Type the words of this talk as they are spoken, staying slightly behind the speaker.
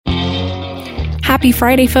Happy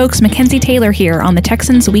Friday, folks. Mackenzie Taylor here on the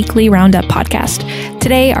Texans Weekly Roundup podcast.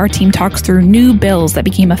 Today, our team talks through new bills that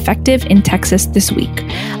became effective in Texas this week.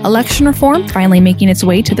 Election reform finally making its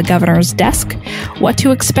way to the governor's desk. What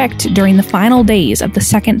to expect during the final days of the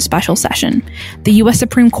second special session. The U.S.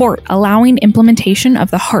 Supreme Court allowing implementation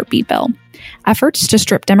of the heartbeat bill. Efforts to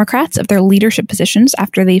strip Democrats of their leadership positions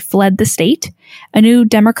after they fled the state, a new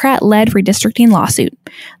Democrat-led redistricting lawsuit,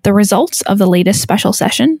 the results of the latest special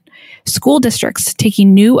session, school districts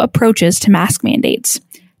taking new approaches to mask mandates,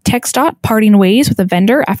 TxDOT parting ways with a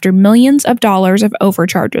vendor after millions of dollars of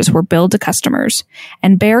overcharges were billed to customers,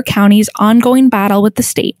 and Bexar County's ongoing battle with the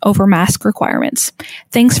state over mask requirements.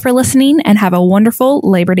 Thanks for listening and have a wonderful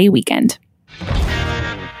Labor Day weekend.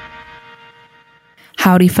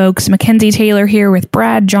 Howdy, folks. Mackenzie Taylor here with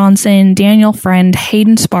Brad Johnson, Daniel Friend,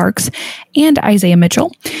 Hayden Sparks, and Isaiah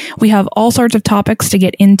Mitchell. We have all sorts of topics to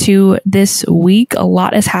get into this week. A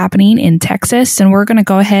lot is happening in Texas, and we're going to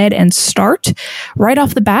go ahead and start right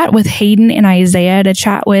off the bat with Hayden and Isaiah to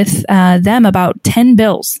chat with them about 10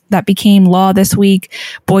 bills that became law this week.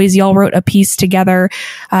 Boys, y'all wrote a piece together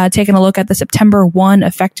taking a look at the September 1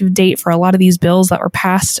 effective date for a lot of these bills that were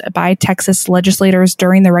passed by Texas legislators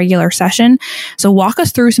during the regular session. So walk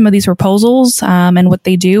us through some of these proposals and what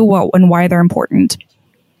they do and why they're important.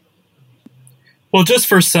 Well, just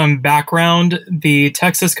for some background, the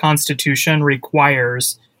Texas Constitution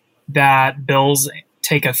requires that bills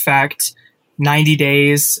take effect 90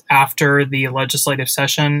 days after the legislative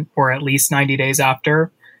session, or at least 90 days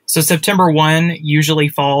after. So September 1 usually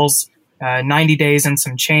falls 90 days and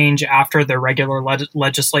some change after the regular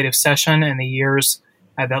legislative session and the years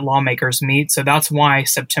that lawmakers meet. So that's why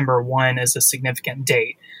September 1 is a significant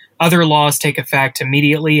date. Other laws take effect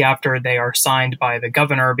immediately after they are signed by the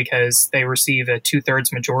governor because they receive a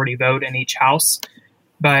 2/3 majority vote in each house.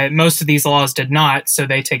 But most of these laws did not, so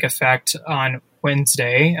they take effect on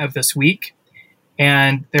Wednesday of this week.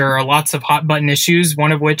 And there are lots of hot button issues,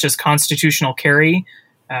 one of which is constitutional carry.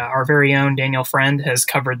 Our very own Daniel Friend has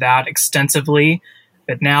covered that extensively.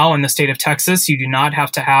 But now in the state of Texas, you do not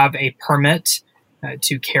have to have a permit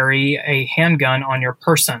to carry a handgun on your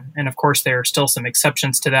person. And of course, there are still some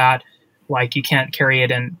exceptions to that, like you can't carry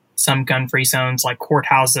it in some gun-free zones like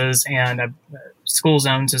courthouses and school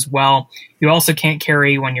zones as well. You also can't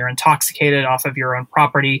carry when you're intoxicated off of your own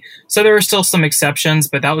property. So there are still some exceptions,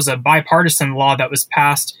 but that was a bipartisan law that was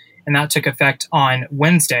passed, and that took effect on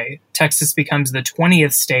Wednesday. Texas becomes the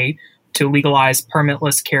 20th state to legalize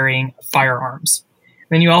permitless carrying of firearms.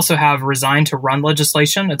 Then you also have resign to run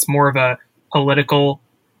legislation. It's more of a political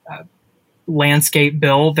landscape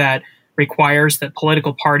bill that requires that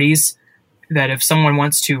political parties, that if someone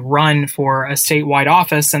wants to run for a statewide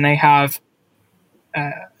office and they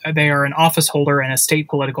are an office holder in a state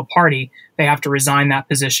political party, they have to resign that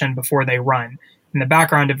position before they run. And the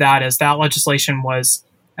background of that is that legislation was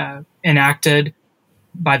enacted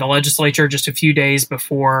by the legislature just a few days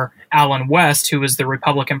before Allen West, who was the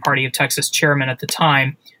Republican Party of Texas chairman at the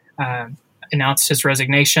time, announced his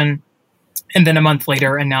resignation. And then a month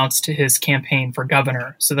later announced his campaign for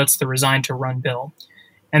governor. So that's the resign to run bill.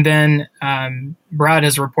 And then Brad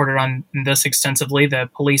has reported on this extensively, the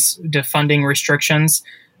police defunding restrictions.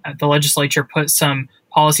 The legislature put some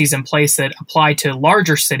policies in place that apply to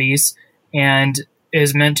larger cities and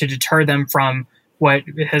is meant to deter them from what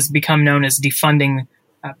has become known as defunding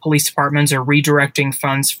police departments or redirecting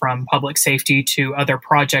funds from public safety to other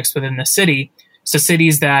projects within the city. So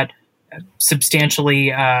cities that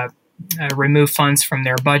substantially remove funds from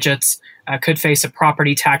their budgets could face a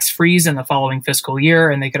property tax freeze in the following fiscal year,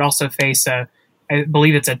 and they could also face I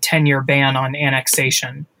believe it's a 10-year ban on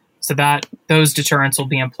annexation. So that those deterrents will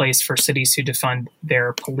be in place for cities who defund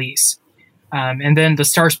their police. And then the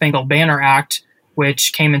Star-Spangled Banner Act,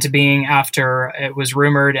 which came into being after it was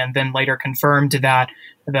rumored and then later confirmed that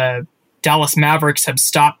the Dallas Mavericks have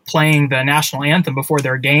stopped playing the national anthem before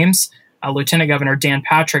their games. Lieutenant Governor Dan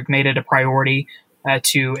Patrick made it a priority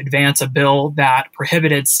to advance a bill that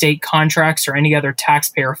prohibited state contracts or any other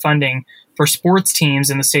taxpayer funding for sports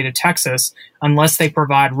teams in the state of Texas unless they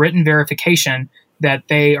provide written verification that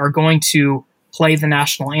they are going to play the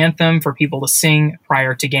national anthem for people to sing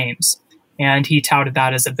prior to games. And he touted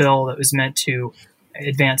that as a bill that was meant to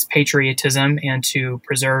advance patriotism and to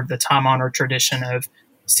preserve the time-honored tradition of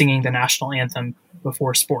singing the national anthem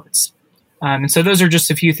before sports. And so those are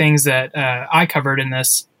just a few things that I covered in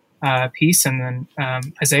this piece. And then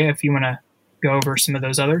Isaiah, if you want to go over some of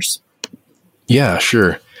those others. Yeah,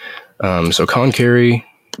 sure. So con carry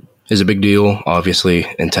is a big deal, obviously,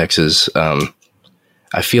 in Texas.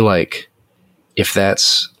 I feel like if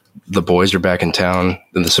that's the boys are back in town,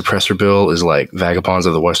 then the suppressor bill is like Vagabonds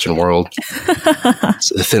of the Western World.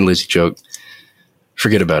 It's a Thin Lizzy joke.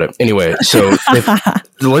 Forget about it. Anyway, so if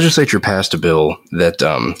the legislature passed a bill that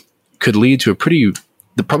could lead to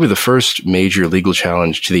probably the first major legal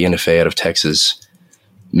challenge to the NFA out of Texas,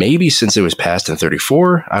 maybe since it was passed in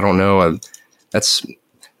 1934. I don't know. That's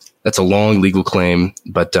a long legal claim,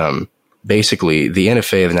 but basically the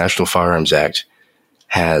NFA, the National Firearms Act,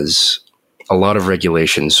 has a lot of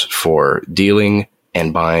regulations for dealing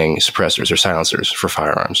and buying suppressors or silencers for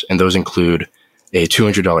firearms. And those include a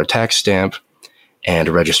 $200 tax stamp and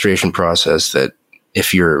a registration process that,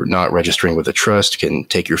 if you're not registering with a trust, can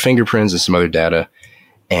take your fingerprints and some other data.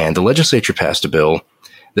 And the legislature passed a bill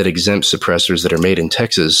that exempts suppressors that are made in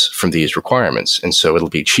Texas from these requirements. And so it'll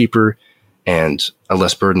be cheaper and a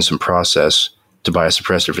less burdensome process to buy a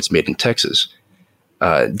suppressor if it's made in Texas.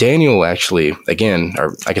 Daniel actually, again,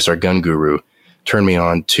 our gun guru, turned me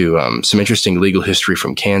on to some interesting legal history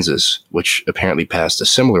from Kansas, which apparently passed a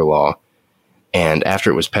similar law. And after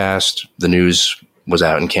it was passed, the news was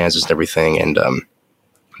out in Kansas and everything. And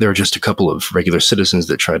there were just a couple of regular citizens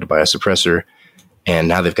that tried to buy a suppressor. And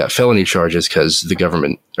now they've got felony charges because the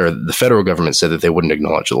government, or the federal government, said that they wouldn't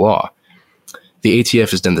acknowledge the law. The ATF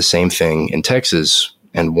has done the same thing in Texas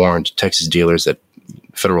and warned Texas dealers that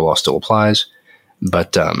federal law still applies.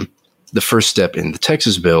 But the first step in the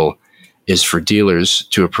Texas bill is for dealers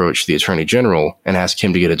to approach the Attorney General and ask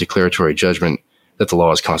him to get a declaratory judgment that the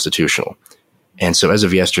law is constitutional. And so as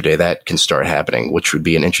of yesterday, that can start happening, which would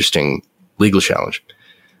be an interesting legal challenge.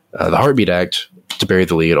 The Heartbeat Act, to bury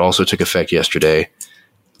the lead, also took effect yesterday.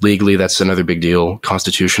 Legally, that's another big deal.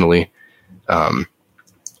 Constitutionally,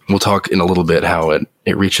 we'll talk in a little bit how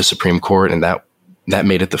it reached the Supreme Court, and that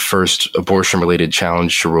made it the first abortion-related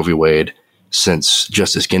challenge to Roe v. Wade since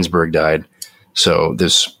Justice Ginsburg died. So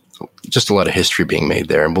there's just a lot of history being made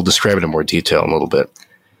there, and we'll describe it in more detail in a little bit.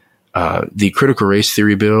 The critical race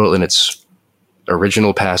theory bill in its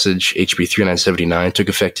original passage, HB 3979, took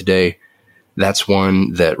effect today. That's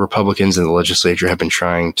one that Republicans in the legislature have been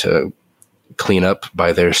trying to clean up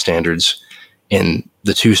by their standards in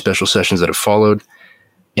the two special sessions that have followed.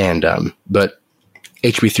 And but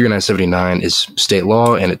HB 3979 is state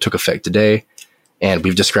law, and it took effect today. And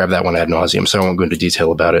we've described that one ad nauseum, so I won't go into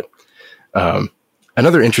detail about it.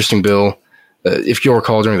 Another interesting bill, if you'll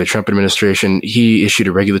recall, during the Trump administration, he issued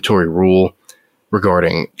a regulatory rule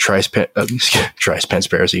regarding price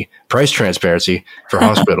transparency for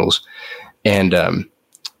hospitals. And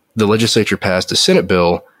the legislature passed a Senate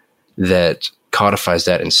bill that codifies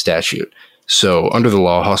that in statute. So under the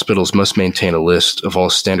law, hospitals must maintain a list of all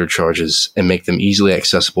standard charges and make them easily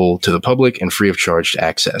accessible to the public and free of charge to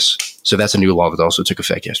access. So that's a new law that also took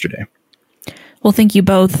effect yesterday. Well, thank you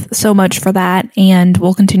both so much for that. And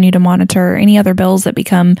we'll continue to monitor any other bills that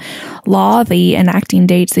become law. The enacting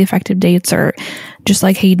dates, the effective dates are, just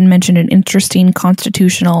like Hayden mentioned, an interesting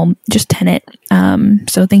constitutional just tenet.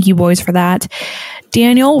 So thank you, boys, for that.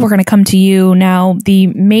 Daniel, we're going to come to you now. The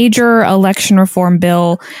major election reform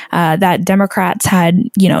bill that Democrats had,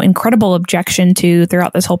 incredible objection to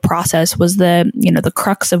throughout this whole process was the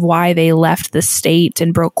crux of why they left the state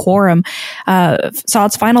and broke quorum, saw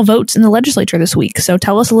its final votes in the legislature this week. So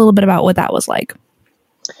tell us a little bit about what that was like.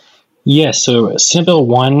 Yes, so Senate Bill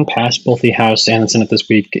 1 passed both the House and the Senate this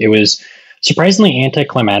week. It was surprisingly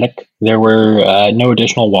anticlimactic. There were no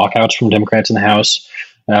additional walkouts from Democrats in the House.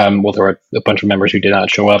 There were a bunch of members who did not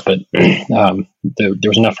show up, but there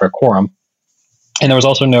was enough for a quorum. And there was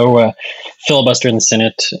also no filibuster in the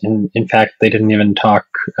Senate. In fact, they didn't even talk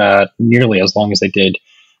nearly as long as they did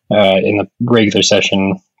in the regular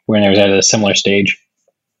session when it was at a similar stage.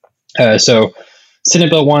 So Senate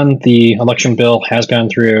Bill 1, the election bill, has gone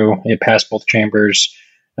through. It passed both chambers.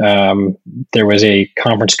 There was a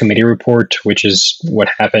conference committee report, which is what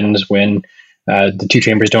happens when the two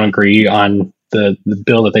chambers don't agree on the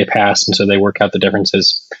bill that they passed, and so they work out the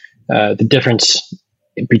differences. The difference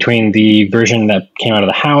between the version that came out of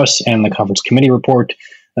the House and the conference committee report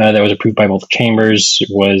that was approved by both chambers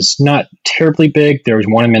was not terribly big. There was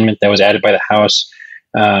one amendment that was added by the House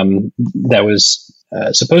that was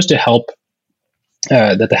supposed to help,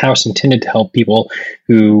 that the House intended to help people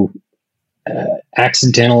who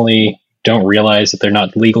accidentally don't realize that they're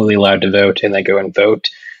not legally allowed to vote and they go and vote,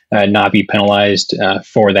 not be penalized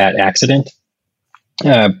for that accident.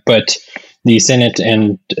 But the Senate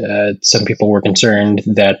and some people were concerned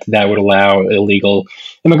that that would allow illegal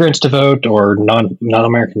immigrants to vote or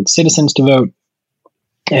non-American citizens to vote.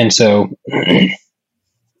 And so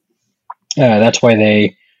that's why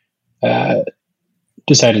they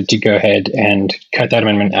decided to go ahead and cut that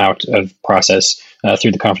amendment out of process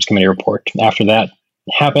through the conference committee report. After that,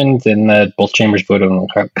 happened, then both chambers voted on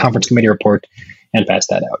the conference committee report and passed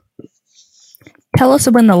that out. Tell us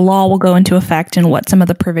when the law will go into effect and what some of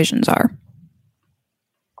the provisions are.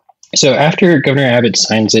 So after Governor Abbott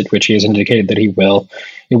signs it, which he has indicated that he will,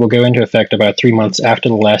 it will go into effect about 3 months after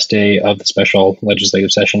the last day of the special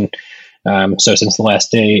legislative session. So since the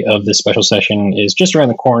last day of the special session is just around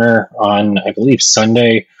the corner on, I believe,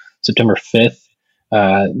 Sunday, September 5th,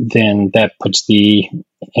 then that puts the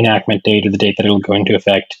enactment date, or the date that it will go into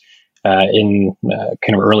effect, in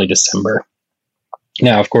kind of early December.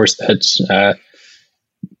 Now, of course, that's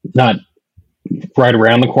not right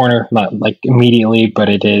around the corner, not like immediately, but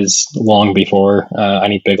it is long before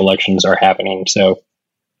any big elections are happening. So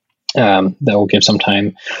that will give some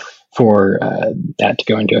time for that to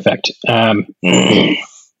go into effect.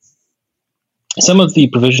 Some of the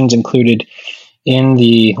provisions included in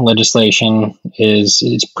the legislation it's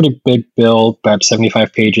a pretty big bill, about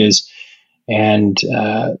 75 pages. And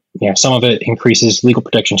some of it increases legal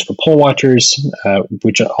protections for poll watchers,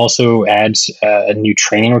 which also adds new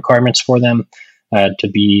training requirements for them to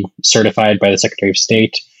be certified by the Secretary of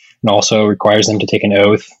State, and also requires them to take an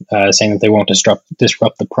oath saying that they won't disrupt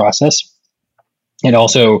the process. It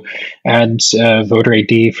also adds voter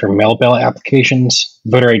ID for mail ballot applications.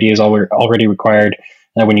 Voter ID is already required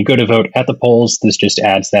when you go to vote at the polls. This just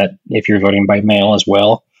adds that if you're voting by mail as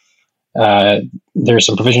well. There's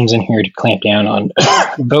some provisions in here to clamp down on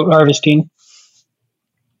vote harvesting.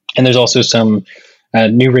 And there's also some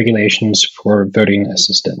new regulations for voting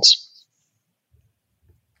assistance.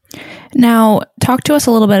 Now, talk to us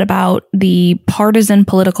a little bit about the partisan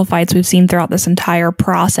political fights we've seen throughout this entire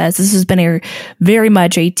process. This has been very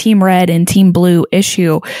much a Team Red and Team Blue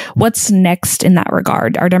issue. What's next in that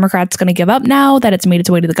regard? Are Democrats going to give up now that it's made its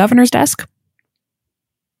way to the governor's desk?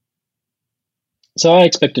 So I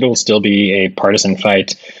expect it will still be a partisan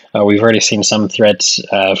fight. We've already seen some threats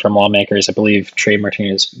from lawmakers. I believe Trey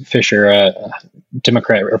Martinez-Fisher, a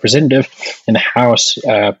Democrat representative in the House,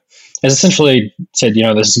 has essentially said,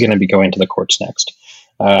 this is going to be going to the courts next.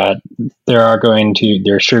 There are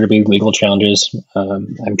sure to be legal challenges.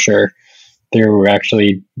 I'm sure there were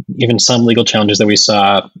actually even some legal challenges that we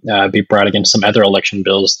saw be brought against some other election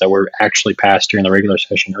bills that were actually passed during the regular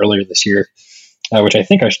session earlier this year, which I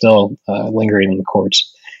think are still lingering in the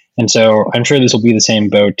courts. And so I'm sure this will be the same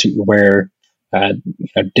boat where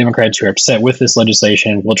Democrats who are upset with this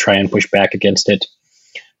legislation will try and push back against it.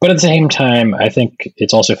 But at the same time, I think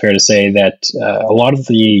it's also fair to say that a lot of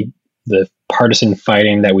the partisan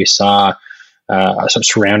fighting that we saw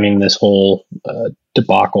surrounding this whole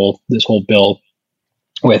debacle, this whole bill,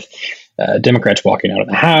 with Democrats walking out of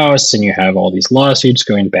the House, and you have all these lawsuits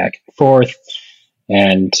going back and forth.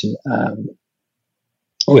 And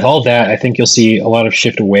with all that, I think you'll see a lot of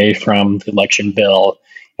shift away from the election bill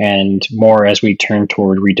and more as we turn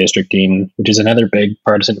toward redistricting, which is another big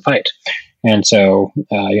partisan fight. And so,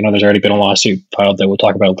 there's already been a lawsuit filed that we'll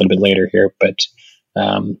talk about a little bit later here, but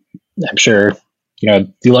I'm sure,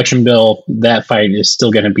 the election bill, that fight is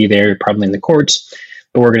still going to be there, probably in the courts,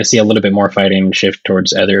 but we're going to see a little bit more fighting shift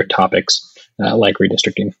towards other topics like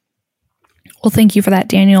redistricting. Well, thank you for that,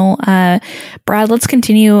 Daniel. Brad, let's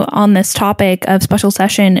continue on this topic of special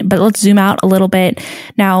session, but let's zoom out a little bit.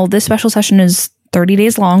 Now, this special session is 30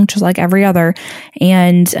 days long, just like every other.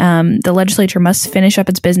 And the legislature must finish up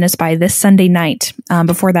its business by this Sunday night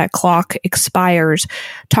before that clock expires.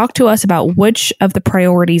 Talk to us about which of the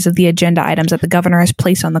priorities of the agenda items that the governor has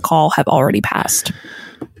placed on the call have already passed.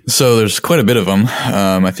 So there's quite a bit of them.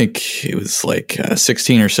 I think it was like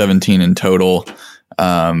 16 or 17 in total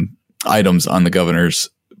items on the governor's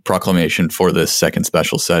proclamation for this second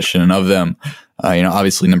special session. And of them,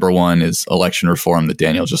 obviously number one is election reform that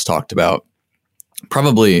Daniel just talked about.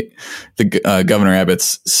 Probably the Governor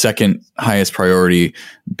Abbott's second highest priority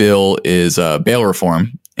bill is bail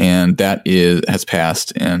reform, and that has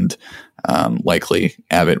passed, and likely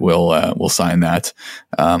Abbott will sign that.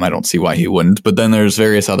 I don't see why he wouldn't. But then there's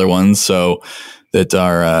various other ones that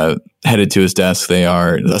are headed to his desk. They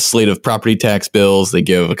are a slate of property tax bills. They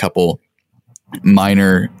give a couple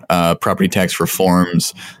minor property tax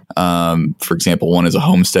reforms. For example, one is a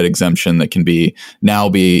homestead exemption that can now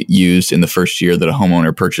be used in the first year that a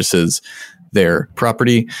homeowner purchases their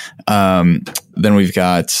property. Then we've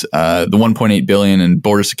got the $1.8 billion in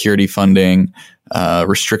border security funding,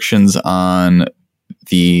 restrictions on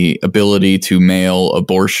the ability to mail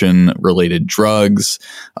abortion-related drugs,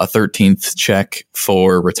 a 13th check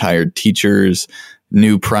for retired teachers,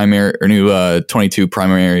 new 22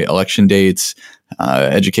 primary election dates,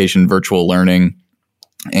 education, virtual learning.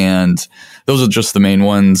 And those are just the main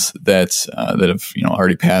ones that have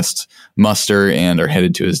already passed muster and are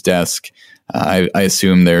headed to his desk. I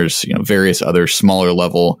assume there's various other smaller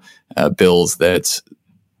level bills that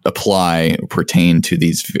apply or pertain to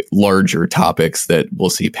these larger topics that we'll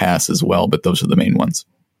see pass as well, but those are the main ones.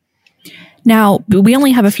 Now, we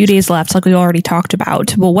only have a few days left, like we already talked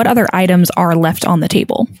about. Well, what other items are left on the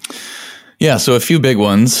table? Yeah, so a few big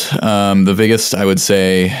ones. The biggest, I would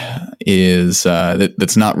say, is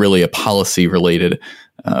that's not really a policy-related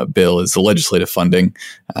bill is the legislative funding.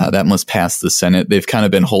 That must pass the Senate. They've kind of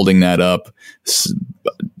been holding that up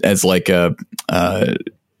as like a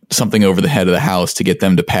something over the head of the House to get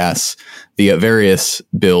them to pass the various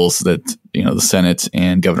bills that the Senate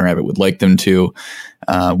and Governor Abbott would like them to.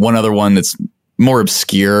 One other one that's more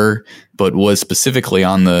obscure, but was specifically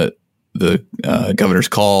on the governor's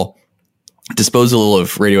call: disposal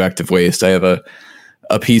of radioactive waste. I have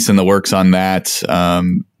a piece in the works on that.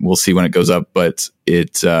 We'll see when it goes up, but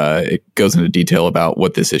it goes into detail about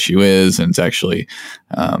what this issue is, and it's actually,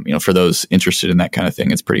 for those interested in that kind of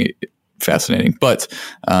thing, it's pretty fascinating. But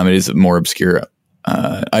it is a more obscure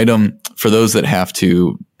item. For those that have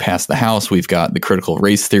to pass the House, we've got the critical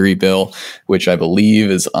race theory bill, which I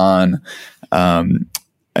believe is on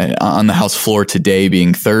the House floor today,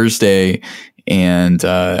 being Thursday, and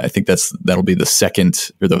I think that'll be the second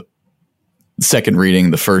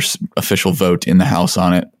reading, the first official vote in the House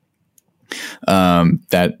on it.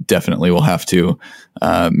 That definitely will have to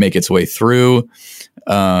make its way through.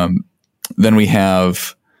 Then we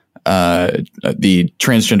have the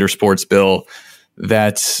transgender sports bill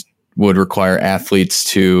that would require athletes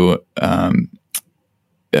to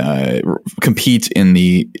compete in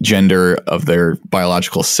the gender of their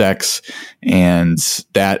biological sex. And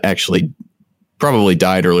that actually probably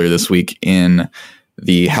died earlier this week in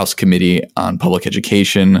the House Committee on Public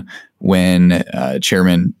Education when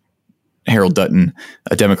Chairman Harold Dutton,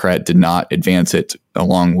 a Democrat, did not advance it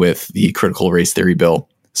along with the critical race theory bill.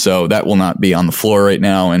 So that will not be on the floor right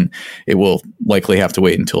now, and it will likely have to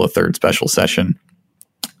wait until a third special session.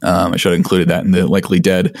 I should have included that in the likely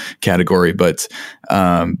dead category. But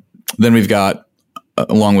then we've got,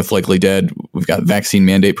 along with likely dead, we've got vaccine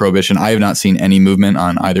mandate prohibition. I have not seen any movement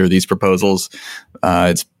on either of these proposals.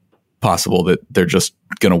 It's possible that they're just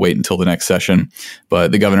going to wait until the next session,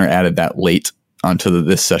 but the governor added that late onto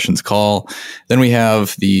this session's call. Then we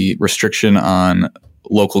have the restriction on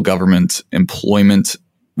local government employment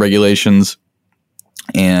regulations,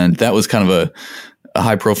 and that was kind of a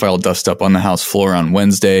high-profile dust-up on the House floor on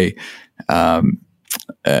Wednesday. I've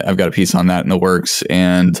got a piece on that in the works,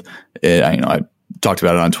 and I talked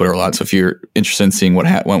about it on Twitter a lot. So if you're interested in seeing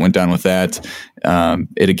what went down with that,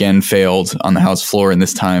 it again failed on the House floor, and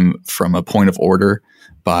this time from a point of order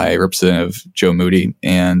by Representative Joe Moody,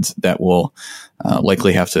 and that will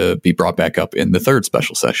likely have to be brought back up in the third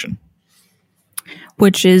special session,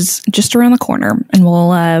 which is just around the corner, and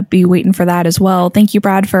we'll be waiting for that as well. Thank you,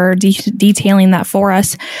 Brad, for detailing that for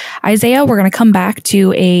us. Isaiah, we're going to come back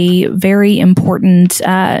to a very important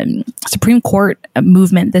Supreme Court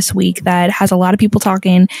movement this week that has a lot of people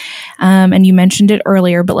talking, and you mentioned it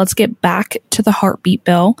earlier, but let's get back to the heartbeat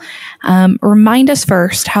bill. Remind us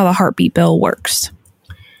first how the heartbeat bill works.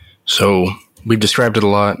 So we've described it a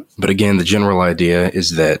lot, but again, the general idea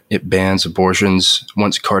is that it bans abortions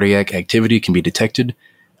once cardiac activity can be detected,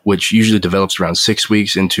 which usually develops around 6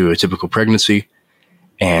 weeks into a typical pregnancy.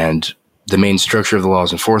 And the main structure of the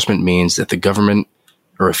law's enforcement means that the government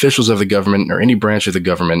or officials of the government or any branch of the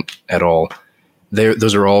government at all,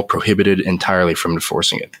 those are all prohibited entirely from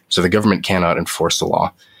enforcing it. So the government cannot enforce the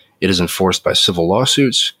law. It is enforced by civil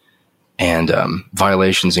lawsuits, and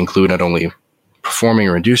violations include not only performing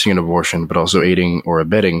or inducing an abortion, but also aiding or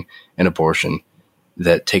abetting an abortion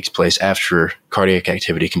that takes place after cardiac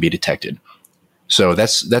activity can be detected. So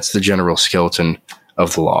that's the general skeleton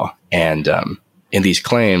of the law. And in these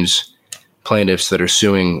claims, plaintiffs that are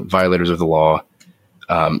suing violators of the law,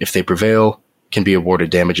 if they prevail, can be awarded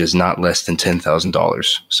damages not less than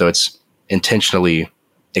 $10,000. So it's intentionally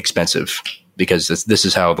expensive because this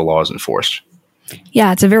is how the law is enforced.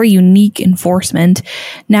 Yeah, it's a very unique enforcement.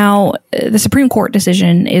 Now, the Supreme Court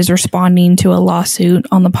decision is responding to a lawsuit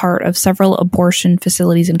on the part of several abortion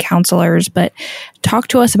facilities and counselors, but talk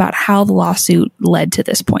to us about how the lawsuit led to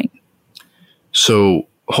this point. So,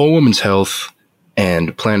 Whole Woman's Health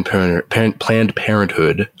and Planned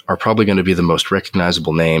Parenthood are probably going to be the most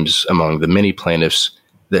recognizable names among the many plaintiffs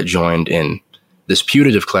that joined in this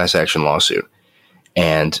putative class action lawsuit.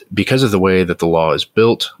 And because of the way that the law is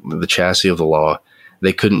built, the chassis of the law,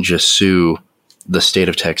 they couldn't just sue the state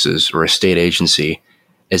of Texas or a state agency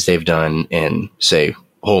as they've done in, say,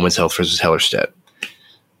 Whole Woman's Health versus Hellerstedt.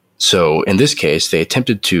 So in this case, they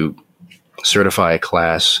attempted to certify a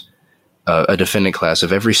class a defendant class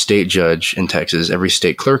of every state judge in Texas, every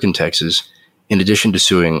state clerk in Texas, in addition to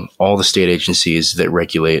suing all the state agencies that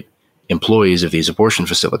regulate employees of these abortion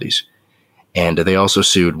facilities. And they also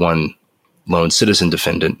sued one lone citizen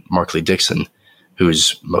defendant, Markley Dixon, who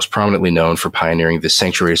is most prominently known for pioneering the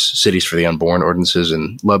Sanctuary Cities for the Unborn ordinances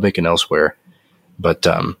in Lubbock and elsewhere. But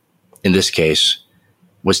in this case,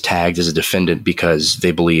 was tagged as a defendant because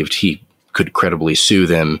they believed he could credibly sue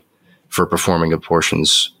them for performing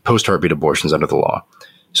abortions, post-heartbeat abortions under the law.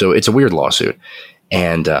 So it's a weird lawsuit.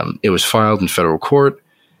 And it was filed in federal court.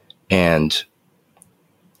 And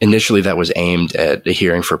initially that was aimed at a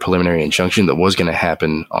hearing for a preliminary injunction that was going to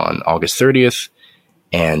happen on August 30th.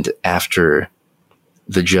 And after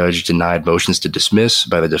the judge denied motions to dismiss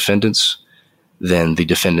by the defendants, then the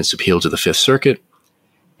defendants appealed to the Fifth Circuit,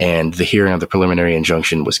 and the hearing of the preliminary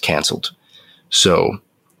injunction was canceled. So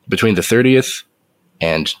between the 30th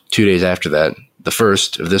and 2 days after that, the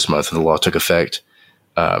 1st of this month, the law took effect.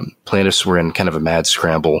 Plaintiffs were in kind of a mad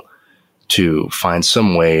scramble to find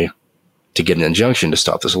some way to get an injunction to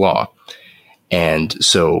stop this law. And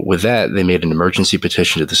so with that, they made an emergency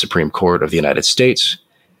petition to the Supreme Court of the United States,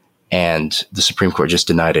 and the Supreme Court just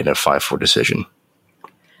denied it in a 5-4 decision.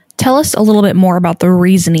 Tell us a little bit more about the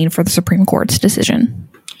reasoning for the Supreme Court's decision.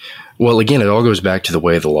 Well, again, it all goes back to the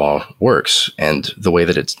way the law works and the way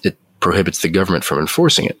that it prohibits the government from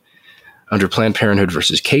enforcing it. Under Planned Parenthood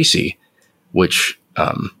versus Casey, which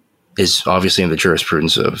is obviously in the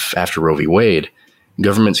jurisprudence of after Roe v. Wade,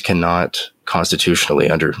 governments cannot constitutionally,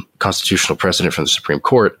 under constitutional precedent from the Supreme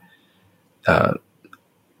Court,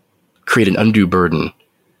 create an undue burden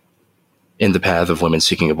in the path of women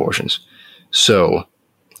seeking abortions. So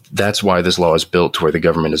that's why this law is built to where the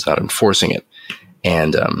government is not enforcing it.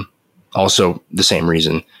 And also the same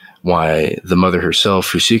reason why the mother herself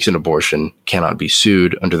who seeks an abortion cannot be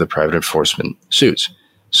sued under the private enforcement suits.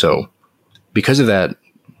 So because of that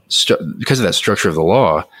structure of the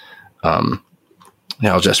law, now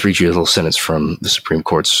I'll just read you a little sentence from the Supreme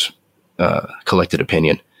Court's collected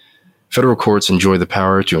opinion. Federal courts enjoy the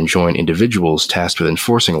power to enjoin individuals tasked with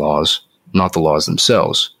enforcing laws, not the laws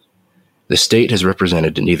themselves. The state has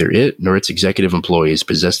represented that neither it nor its executive employees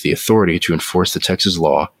possess the authority to enforce the Texas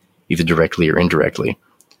law, either directly or indirectly.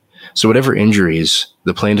 So whatever injuries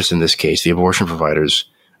the plaintiffs in this case, the abortion providers,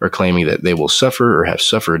 are claiming that they will suffer or have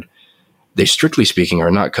suffered, they strictly speaking are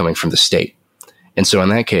not coming from the state. And so in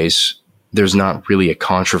that case, there's not really a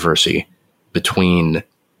controversy between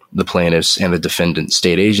the plaintiffs and the defendant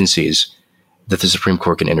state agencies that the Supreme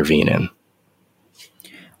Court can intervene in.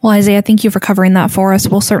 Well, Isaiah, thank you for covering that for us.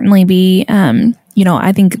 We'll certainly be,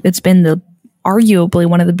 I think it's been arguably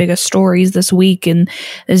one of the biggest stories this week, and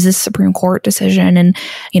is this Supreme Court decision. And,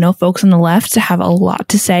 folks on the left have a lot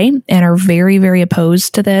to say and are very, very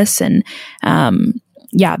opposed to this. And,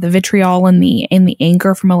 the vitriol and the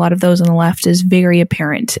anger from a lot of those on the left is very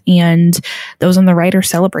apparent, and those on the right are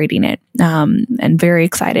celebrating it, and very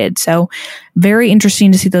excited. So very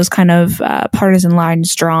interesting to see those kind of partisan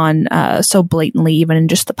lines drawn so blatantly, even in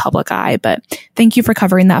just the public eye. But thank you for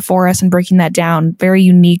covering that for us and breaking that down. Very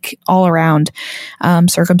unique all around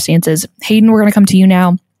circumstances. Hayden, we're going to come to you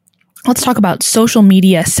now. Let's talk about social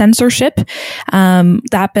media censorship.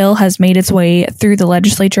 That bill has made its way through the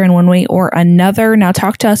legislature in one way or another. Now,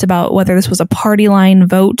 talk to us about whether this was a party line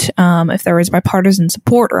vote, if there was bipartisan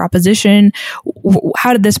support or opposition.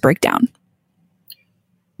 How did this break down?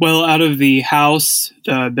 Well, out of the House,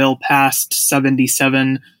 the bill passed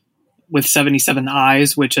 77 with 77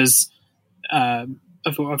 ayes, which is,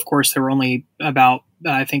 of course, there were only about,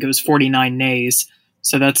 I think it was 49 nays.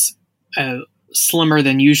 So that's slimmer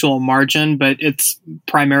than usual margin, but it's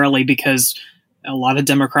primarily because a lot of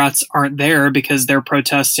Democrats aren't there because they're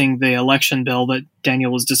protesting the election bill that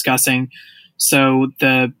Daniel was discussing. So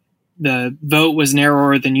the vote was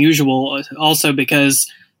narrower than usual, also because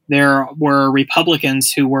there were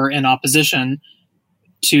Republicans who were in opposition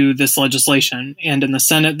to this legislation. And in the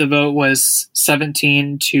Senate, the vote was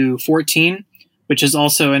 17-14, which is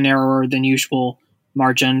also a narrower than usual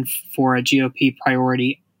margin for a GOP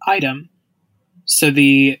priority item. So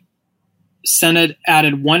the Senate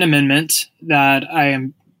added one amendment that I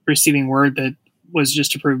am receiving word that was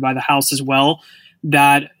just approved by the House as well,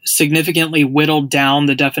 that significantly whittled down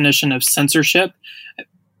the definition of censorship.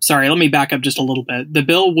 Sorry, let me back up just a little bit. The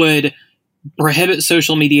bill would prohibit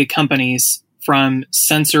social media companies from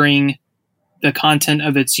censoring the content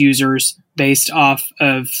of its users based off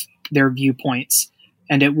of their viewpoints.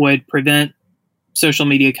 And it would prevent social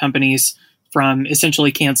media companies from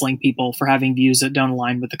essentially canceling people for having views that don't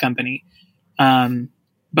align with the company.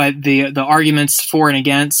 But the arguments for and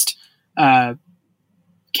against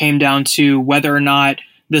came down to whether or not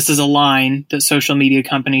this is a line that social media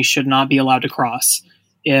companies should not be allowed to cross.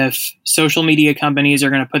 If social media companies are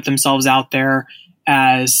going to put themselves out there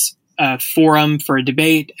as a forum for a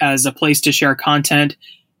debate, as a place to share content,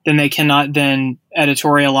 then they cannot then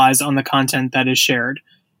editorialize on the content that is shared.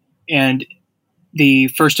 And the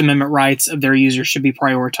First Amendment rights of their users should be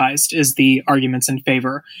prioritized, is the arguments in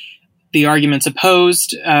favor. The arguments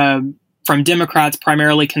opposed from Democrats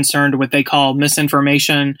primarily concerned what they call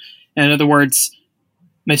misinformation. In other words,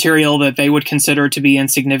 material that they would consider to be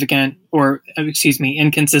inconsistent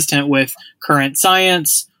with current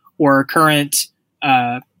science or current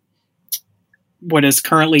what is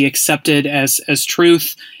currently accepted as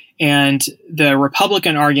truth. And the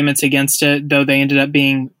Republican arguments against it, though they ended up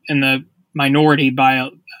being in the minority by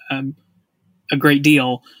a great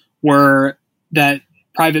deal, were that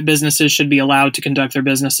private businesses should be allowed to conduct their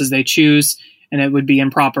business as they choose, and it would be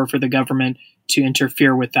improper for the government to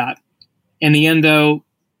interfere with that. In the end, though,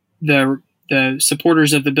 the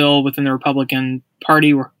supporters of the bill within the Republican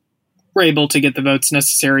Party were able to get the votes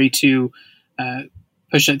necessary to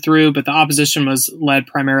push it through, but the opposition was led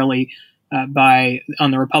primarily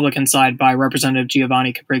on the Republican side by Representative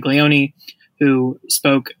Giovanni Capriglione, who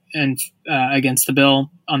spoke against the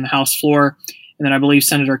bill on the House floor. And then I believe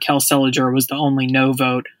Senator Kel Seliger was the only no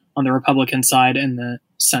vote on the Republican side in the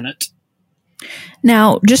Senate.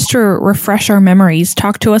 Now, just to refresh our memories,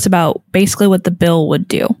 talk to us about basically what the bill would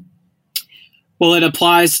do. Well, it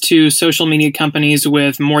applies to social media companies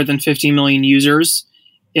with more than 50 million users.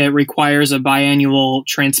 It requires a biannual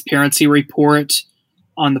transparency report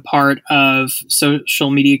on the part of social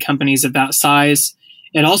media companies of that size.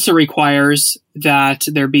 It also requires that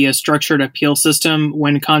there be a structured appeal system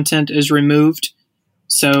when content is removed.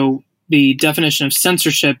 So the definition of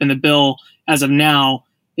censorship in the bill as of now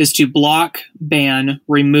is to block, ban,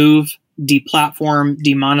 remove, deplatform,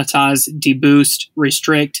 demonetize, deboost,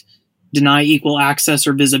 restrict, deny equal access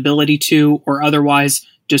or visibility to, or otherwise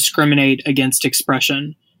discriminate against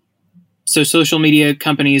expression. So social media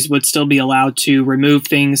companies would still be allowed to remove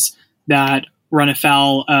things that run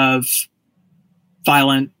afoul of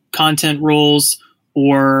violent content rules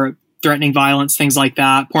or threatening violence, things like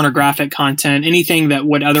that, pornographic content, anything that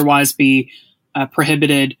would otherwise be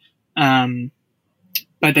prohibited,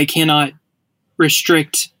 but they cannot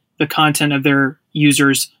restrict the content of their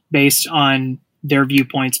users based on their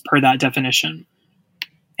viewpoints per that definition.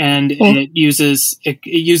 And it uses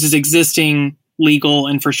existing legal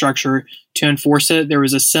infrastructure to enforce it. There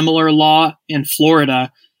was a similar law in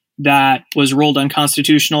Florida that was ruled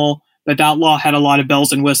unconstitutional, but that law had a lot of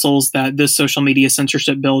bells and whistles that this social media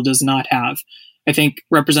censorship bill does not have. I think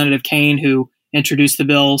Representative Kane, who introduced the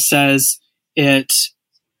bill, says it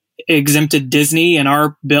exempted Disney, and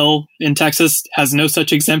our bill in Texas has no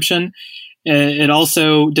such exemption. It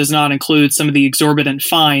also does not include some of the exorbitant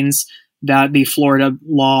fines that the Florida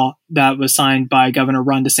law that was signed by Governor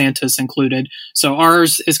Ron DeSantis included. So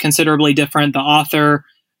ours is considerably different. The author,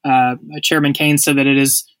 Chairman Kane, said that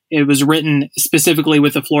it was written specifically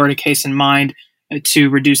with the Florida case in mind to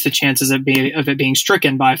reduce the chances of it being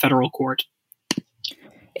stricken by a federal court.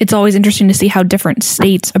 It's always interesting to see how different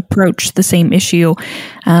states approach the same issue,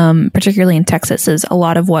 particularly in Texas, as a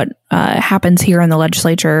lot of what happens here in the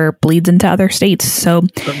legislature bleeds into other states. So,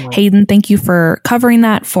 Hayden, thank you for covering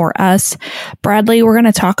that for us. Bradley, we're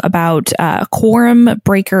going to talk about quorum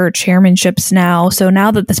breaker chairmanships now. So now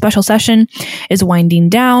that the special session is winding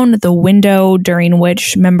down, the window during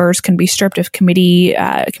which members can be stripped of committee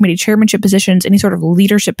chairmanship positions, any sort of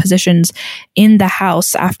leadership positions in the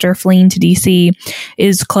House after fleeing to D.C.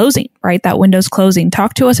 is closing, right? That window's closing.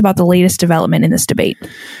 Talk to us about the latest development in this debate.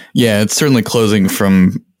 Yeah, it's certainly closing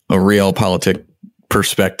from a realpolitik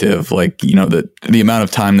perspective. Like, you know, the amount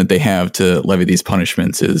of time that they have to levy these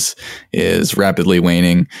punishments is rapidly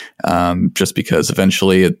waning, just because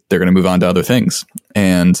eventually they're going to move on to other things.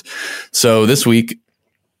 And so this week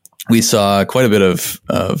we saw quite a bit of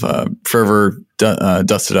fervor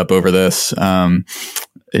dusted up over this.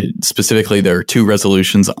 Specifically, there are two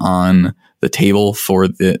resolutions on the table for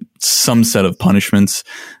some set of punishments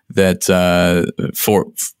that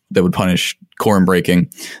would punish quorum breaking.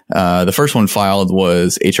 The first one filed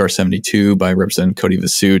was H.R. 72 by Representative Cody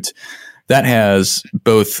Vasut. That has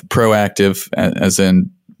both proactive, as in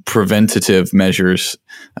preventative measures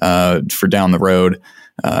for down the road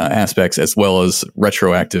aspects, as well as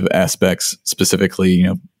retroactive aspects, specifically, you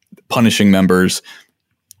know, punishing members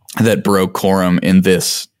that broke quorum in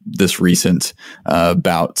this recent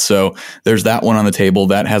bout. So there's that one on the table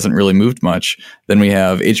that hasn't really moved much. Then we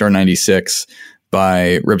have HR 96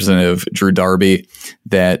 by Representative Drew Darby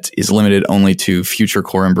that is limited only to future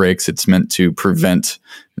quorum breaks. It's meant to prevent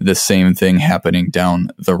the same thing happening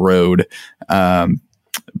down the road.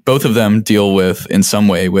 Both of them deal with, in some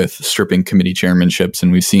way, with stripping committee chairmanships,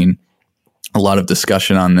 and we've seen a lot of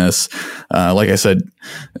discussion on this. Like I said,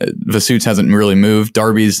 Vossoot's hasn't really moved.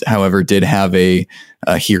 Darby's, however, did have a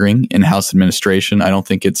hearing in House administration. I don't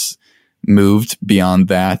think it's moved beyond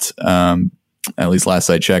that, at least last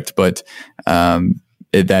I checked, but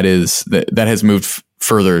that has moved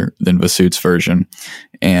further than Vossoot's version.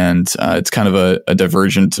 And it's kind of a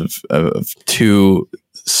divergence of two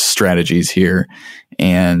strategies here.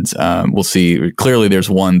 And we'll see. Clearly, there's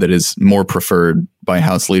one that is more preferred by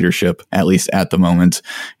House leadership, at least at the moment.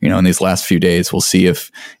 In these last few days, we'll see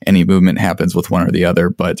if any movement happens with one or the other.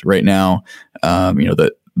 But right now,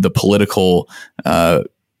 the political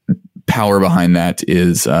power behind that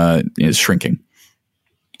is shrinking.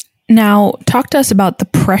 Now, talk to us about the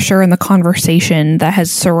pressure and the conversation that has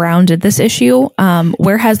surrounded this issue.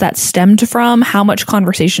 Where has that stemmed from? How much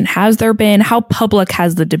conversation has there been? How public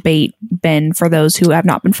has the debate been for those who have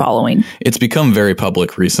not been following? It's become very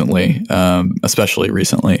public recently, especially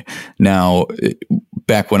recently. Now,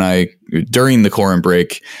 back during the quorum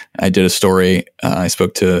break, I did a story. I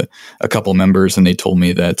spoke to a couple members, and they told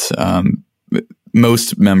me that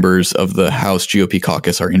most members of the House GOP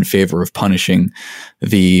caucus are in favor of punishing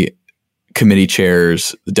the committee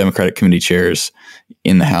chairs, the Democratic committee chairs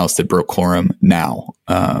in the House that broke quorum now.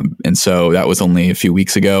 And so that was only a few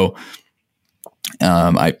weeks ago.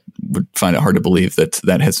 I would find it hard to believe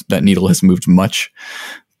that needle has moved much.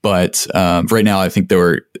 But right now, I think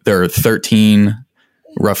there are 13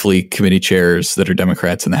 roughly committee chairs that are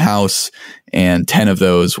Democrats in the House, and 10 of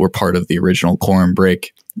those were part of the original quorum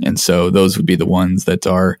break. And so those would be the ones that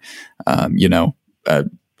are,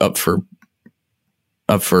 up for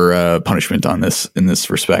punishment in this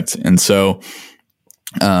respect. And so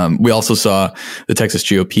we also saw the Texas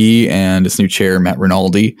GOP and its new chair, Matt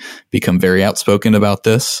Rinaldi, become very outspoken about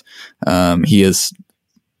this. He has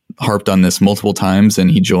harped on this multiple times,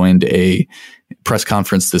 and he joined a press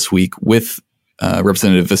conference this week with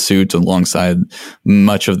Representative Vossoot alongside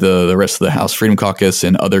much of the rest of the House Freedom Caucus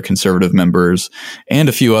and other conservative members, and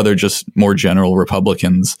a few other just more general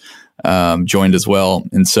Republicans joined as well.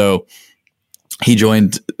 And so he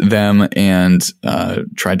joined them and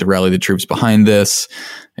tried to rally the troops behind this.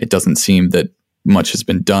 It doesn't seem that much has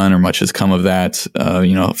been done or much has come of that,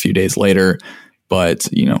 a few days later. But,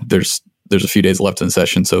 there's a few days left in the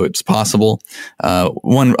session, so it's possible.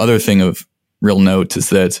 One other thing of real note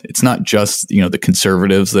is that it's not just, the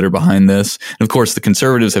conservatives that are behind this. And of course, the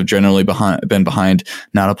conservatives have generally been behind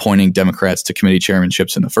not appointing Democrats to committee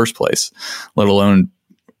chairmanships in the first place, let alone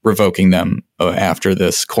revoking them after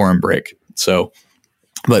this quorum break. So,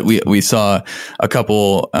 but we saw a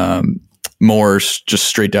couple more just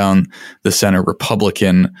straight down the center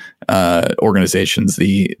Republican organizations,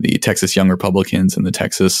 the Texas Young Republicans and the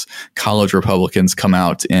Texas College Republicans, come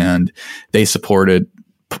out, and they supported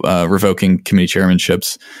revoking committee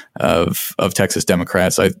chairmanships of Texas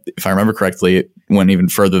Democrats. If I remember correctly, it went even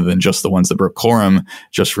further than just the ones that broke quorum,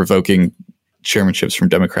 just revoking chairmanships from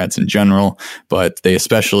Democrats in general, but they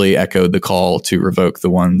especially echoed the call to revoke the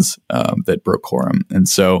ones that broke quorum. And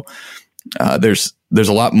so there's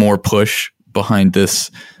a lot more push behind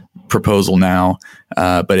this proposal now,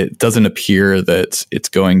 but it doesn't appear that it's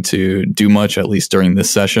going to do much, at least during this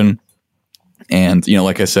session. And,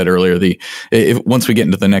 like I said earlier, once we get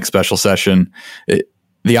into the next special session,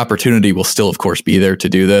 the opportunity will still, of course, be there to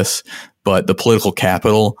do this, but the political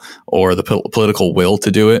capital or the political will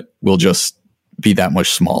to do it will just be that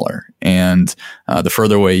much smaller. And the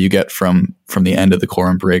further away you get from the end of the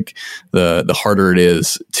quorum break, the harder it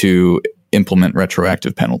is to implement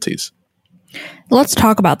retroactive penalties. Let's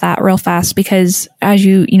talk about that real fast, because as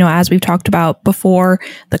as we've talked about before,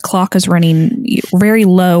 the clock is running very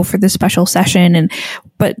low for this special session.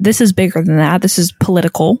 But this is bigger than that. This is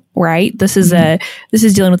political, right? This is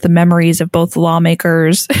dealing with the memories of both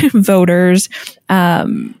lawmakers, voters.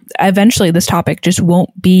 Eventually this topic just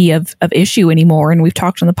won't be of issue anymore. And we've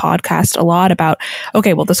talked on the podcast a lot about,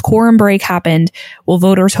 okay, well, this quorum break happened. Will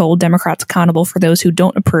voters hold Democrats accountable for those who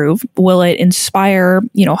don't approve? Will it inspire,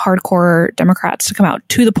 hardcore Democrats to come out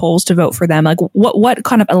to the polls to vote for them? Like what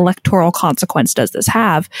kind of electoral consequence does this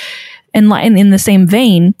have? And in the same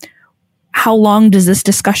vein, how long does this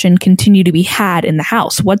discussion continue to be had in the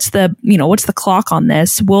House? What's the clock on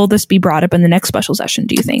this? Will this be brought up in the next special session,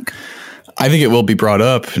 do you think? I think it will be brought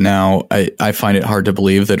up. Now, I find it hard to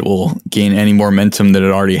believe that it will gain any more momentum than it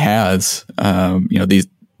already has.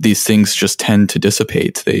 These things just tend to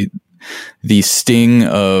dissipate.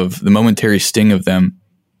 the momentary sting of them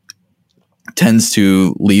tends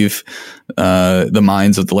to leave the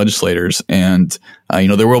minds of the legislators. And,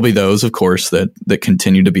 there will be those, of course, that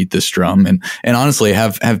continue to beat this drum and honestly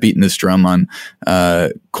have beaten this drum on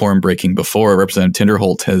quorum breaking before. Representative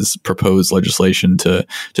Tinderholt has proposed legislation to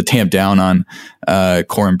tamp down on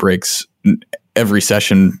quorum breaks every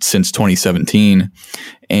session since 2017.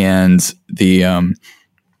 And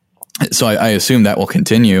so I assume that will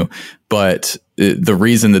continue. But the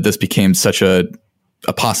reason that this became such a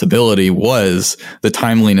possibility was the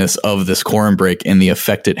timeliness of this quorum break and the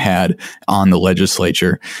effect it had on the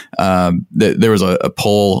legislature. There was a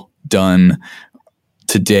poll done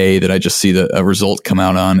today that I just see a result come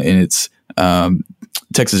out on, and it's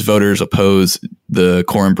Texas voters oppose the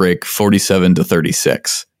quorum break 47 to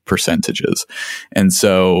 36 percentages. And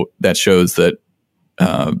so that shows that,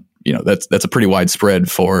 that's a pretty wide spread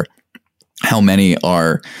for how many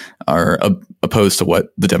are opposed to what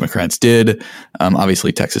the Democrats did.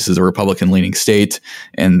 Obviously, Texas is a Republican-leaning state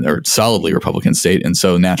or solidly Republican state, and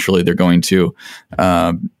so naturally they're going to,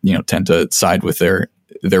 tend to side with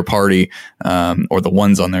their party or the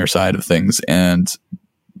ones on their side of things.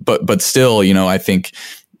 But still, I think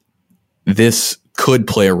this could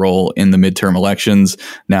play a role in the midterm elections.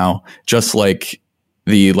 Now, just like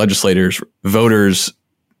the voters'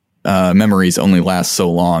 memories only last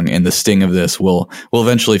so long, and the sting of this will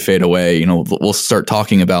eventually fade away. We'll start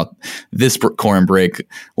talking about this quorum break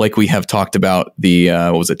like we have talked about the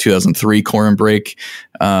 2003 quorum break.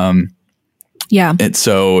 Yeah. And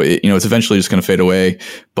so it's eventually just going to fade away,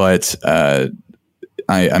 but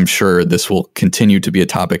I'm sure this will continue to be a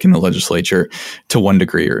topic in the legislature to one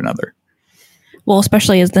degree or another. Well,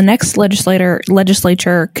 especially as the next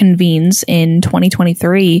legislature convenes in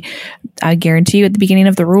 2023, I guarantee you at the beginning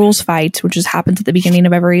of the rules fight, which happens at the beginning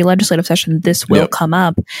of every legislative session, this will come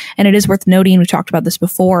up. And it is worth noting, we talked about this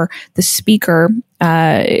before, the speaker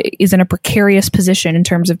is in a precarious position in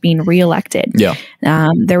terms of being reelected. Yeah.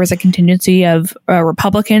 There was a contingency of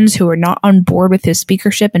Republicans who were not on board with his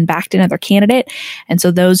speakership and backed another candidate. And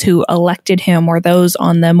so those who elected him were those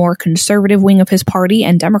on the more conservative wing of his party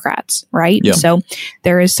and Democrats, right? Yeah. So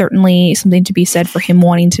there is certainly something to be said for him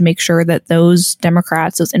wanting to make sure that those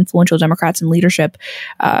Democrats, those influential Democrats in leadership,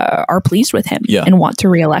 are pleased with him and want to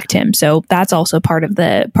reelect him. So that's also part of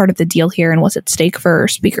the deal here and what's at stake for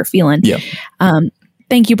Speaker Phelan. Yeah.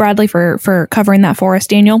 Thank you, Bradley, for covering that for us,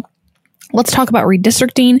 Daniel. Let's talk about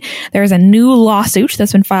redistricting. There's a new lawsuit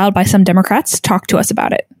that's been filed by some Democrats. Talk to us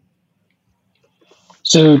about it.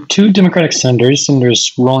 So 2 Democratic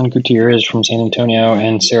Senators Roland Gutierrez from San Antonio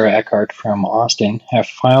and Sarah Eckhart from Austin, have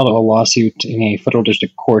filed a lawsuit in a federal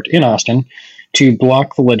district court in Austin to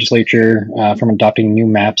block the legislature from adopting new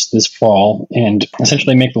maps this fall and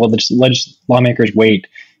essentially make the lawmakers wait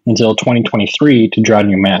until 2023 to draw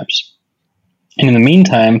new maps. And in the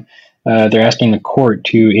meantime, they're asking the court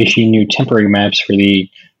to issue new temporary maps for the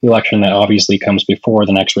election that obviously comes before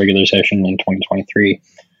the next regular session in 2023.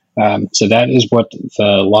 So that is what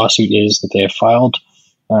the lawsuit is that they have filed.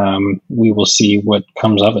 We will see what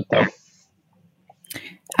comes of it, though.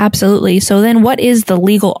 Absolutely. So then what is the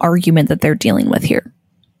legal argument that they're dealing with here?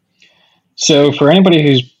 So for anybody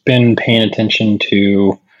who's been paying attention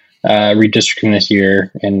to redistricting this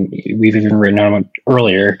year, and we've even written on it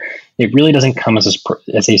earlier, it really doesn't come as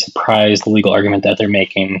a surprise, the legal argument that they're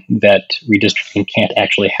making that redistricting can't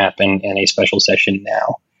actually happen in a special session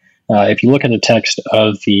now. If you look at the text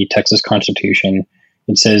of the Texas Constitution,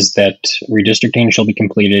 it says that redistricting shall be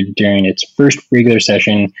completed during its first regular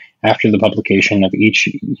session after the publication of each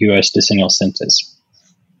U.S. decennial census.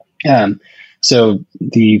 So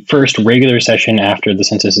the first regular session after the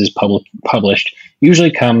census is published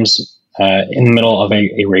usually comes in the middle of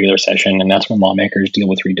a regular session, and that's when lawmakers deal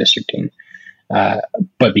with redistricting.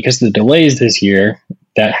 But because of the delays this year,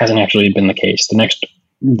 that hasn't actually been the case.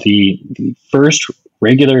 The first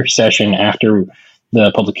regular session after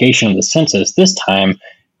the publication of the census this time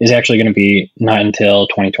is actually going to be not until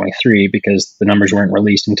 2023 because the numbers weren't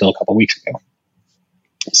released until a couple weeks ago.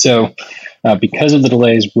 So because of the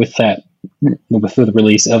delays with the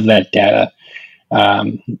release of that data,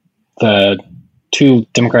 the 2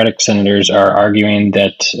 Democratic senators are arguing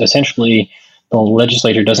that essentially the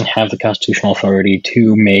legislature doesn't have the constitutional authority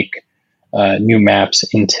to make new maps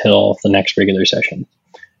until the next regular session.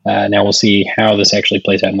 Now we'll see how this actually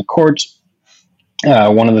plays out in the courts.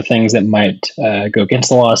 One of the things that might go against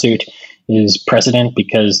the lawsuit is precedent,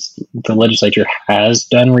 because the legislature has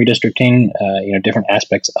done redistricting, different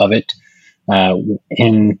aspects of it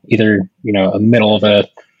in either a middle of a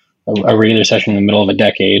regular session in the middle of a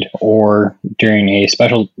decade, or during a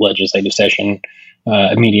special legislative session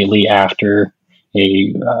immediately after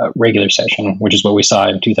a regular session, which is what we saw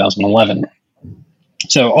in 2011.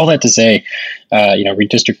 So all that to say,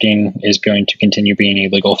 redistricting is going to continue being a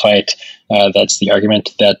legal fight. That's the argument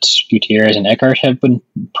that Gutierrez and Eckhart have been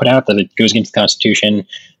put out, that it goes against the Constitution.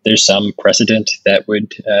 There's some precedent that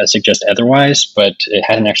would suggest otherwise, but it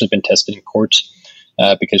hasn't actually been tested in courts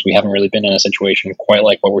because we haven't really been in a situation quite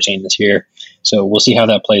like what we're seeing this year. So we'll see how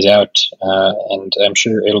that plays out, and I'm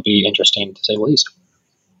sure it'll be interesting to say the least.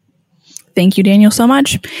 Thank you, Daniel, so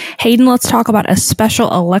much. Hayden, let's talk about a special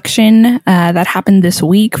election that happened this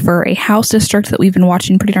week for a House district that we've been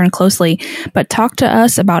watching pretty darn closely. But talk to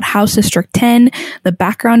us about House District 10, the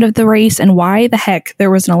background of the race, and why the heck there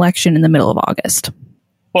was an election in the middle of August.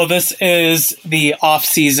 Well, this is the off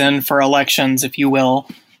season for elections, if you will.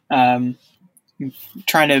 Trying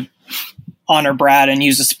to honor Brad and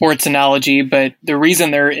use a sports analogy, but the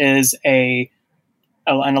reason there is an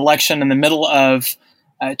election in the middle of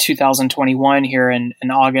 2021 here in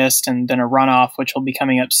August, and then a runoff, which will be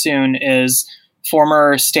coming up soon, is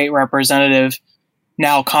former state representative,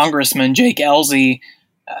 now Congressman Jake Ellzey,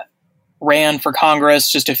 ran for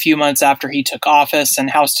Congress just a few months after he took office in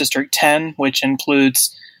House District 10, which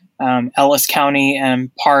includes Ellis County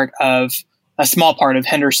and a small part of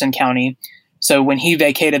Henderson County. So when he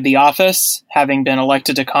vacated the office, having been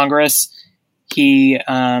elected to Congress, he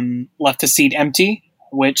left the seat empty,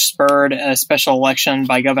 which spurred a special election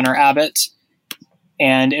by Governor Abbott.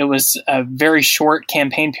 And it was a very short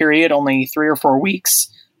campaign period, only 3 or 4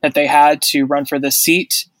 weeks, that they had to run for this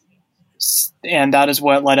seat. And that is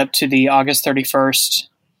what led up to the August 31st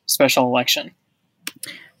special election.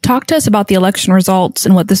 Talk to us about the election results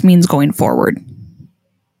and what this means going forward.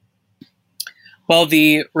 Well,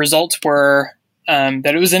 the results were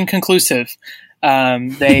that it was inconclusive.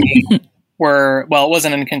 They it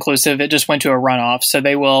wasn't inconclusive. It just went to a runoff. So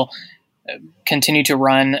they will continue to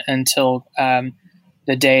run until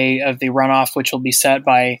the day of the runoff, which will be set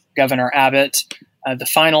by Governor Abbott. The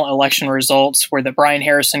final election results were that Brian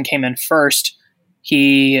Harrison came in first.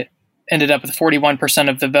 He ended up with 41%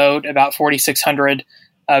 of the vote, about 4,600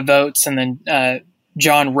 votes. And then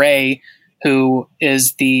John Ray, who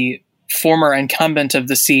is the former incumbent of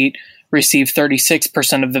the seat, received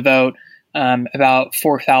 36% of the vote, about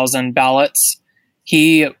 4,000 ballots.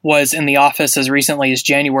 He was in the office as recently as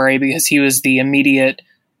January because he was the immediate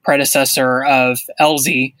predecessor of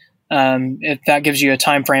Ellzey. If that gives you a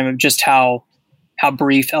time frame of just how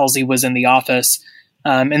brief Ellzey was in the office.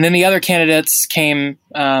 And then the other candidates came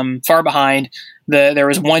far behind. There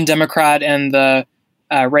was one Democrat in the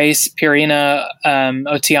race, Pirina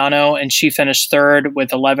Otiano, and she finished third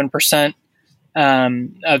with 11%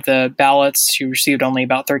 of the ballots. She received only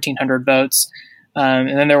about 1,300 votes.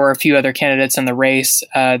 And then there were a few other candidates in the race.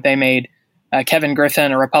 They made Kevin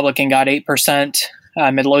Griffin, a Republican, got 8%.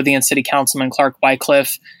 Midlothian City Councilman Clark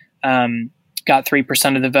Wycliffe got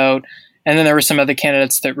 3% of the vote. And then there were some other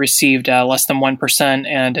candidates that received less than 1%,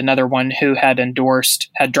 and another one who had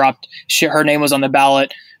dropped. Her name was on the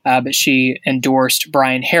ballot, but she endorsed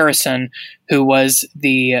Brian Harrison, who was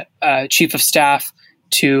the chief of staff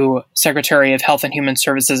to Secretary of Health and Human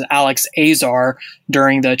Services Alex Azar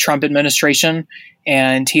during the Trump administration.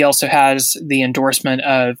 And he also has the endorsement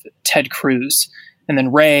of Ted Cruz. And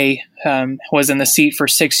then Ray was in the seat for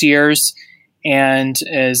 6 years and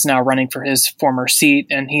is now running for his former seat.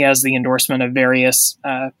 And he has the endorsement of various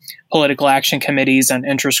political action committees and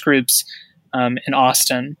interest groups in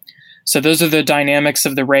Austin. So those are the dynamics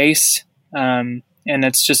of the race. And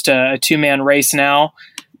it's just a two-man race now.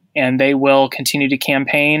 And they will continue to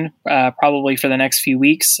campaign probably for the next few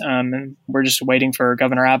weeks. And we're just waiting for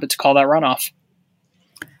Governor Abbott to call that runoff.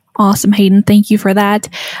 Awesome, Hayden. Thank you for that.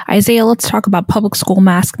 Isaiah, let's talk about public school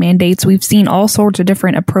mask mandates. We've seen all sorts of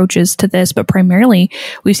different approaches to this, but primarily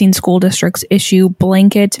we've seen school districts issue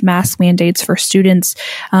blanket mask mandates for students,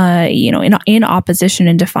 in opposition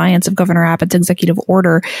and defiance of Governor Abbott's executive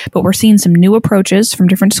order. But we're seeing some new approaches from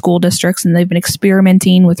different school districts, and they've been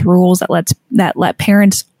experimenting with rules that let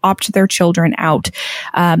parents opt their children out.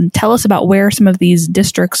 Tell us about where some of these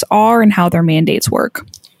districts are and how their mandates work.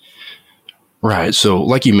 Right. So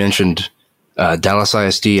like you mentioned, Dallas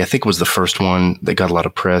ISD, I think, was the first one that got a lot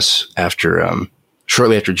of press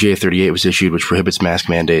shortly after GA38 was issued, which prohibits mask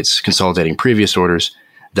mandates, consolidating previous orders.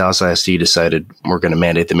 Dallas ISD decided we're going to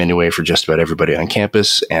mandate them anyway for just about everybody on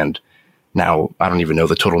campus. And now I don't even know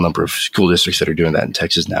the total number of school districts that are doing that in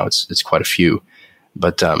Texas now. It's quite a few.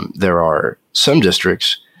 But there are some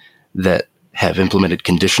districts that have implemented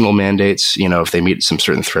conditional mandates, if they meet some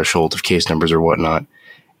certain threshold of case numbers or whatnot.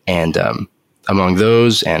 And among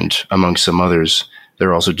those and among some others, there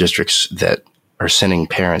are also districts that are sending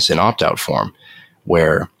parents an opt-out form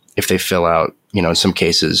where if they fill out, in some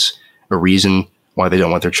cases, a reason why they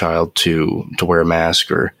don't want their child to wear a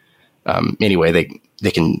mask, or anyway,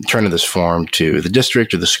 they can turn in this form to the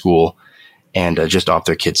district or the school and just opt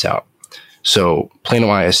their kids out. So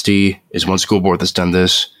Plano ISD is one school board that's done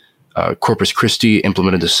this. Corpus Christi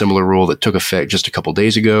implemented a similar rule that took effect just a couple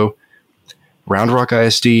days ago. Round Rock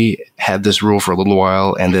ISD had this rule for a little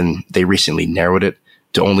while, and then they recently narrowed it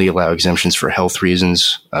to only allow exemptions for health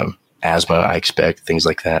reasons, asthma, I expect, things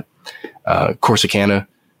like that. Corsicana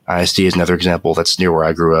ISD is another example. That's near where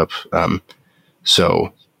I grew up.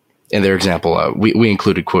 So in their example, we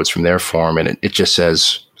included quotes from their form, and it just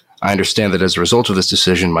says, "I understand that as a result of this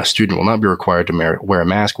decision, my student will not be required to wear a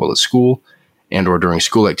mask while at school and or during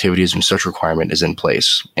school activities when such requirement is in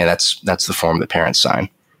place." And that's the form that parents sign.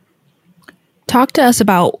 Talk to us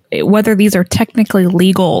about whether these are technically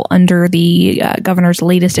legal under the governor's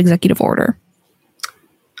latest executive order.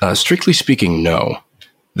 Strictly speaking, no.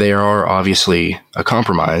 They are obviously a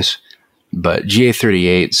compromise, but GA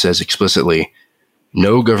 38 says explicitly,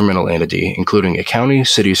 no governmental entity, including a county,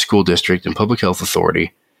 city, school district, and public health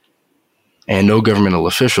authority, and no governmental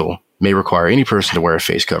official may require any person to wear a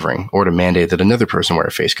face covering or to mandate that another person wear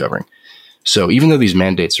a face covering. So even though these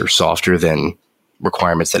mandates are softer than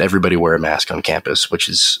requirements that everybody wear a mask on campus, which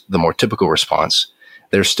is the more typical response,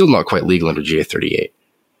 they're still not quite legal under GA 38.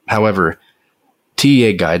 However,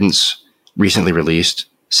 TEA guidance recently released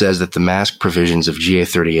says that the mask provisions of GA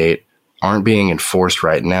 38 aren't being enforced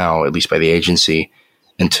right now, at least by the agency,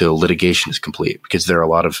 until litigation is complete, because there are a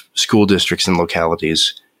lot of school districts and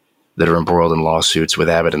localities that are embroiled in lawsuits with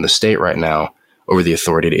Abbott and the state right now over the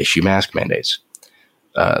authority to issue mask mandates.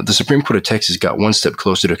 The Supreme Court of Texas got one step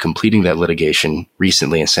closer to completing that litigation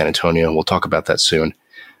recently in San Antonio, and we'll talk about that soon.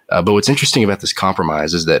 But what's interesting about this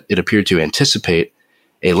compromise is that it appeared to anticipate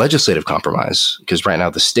a legislative compromise, because right now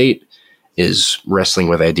the state is wrestling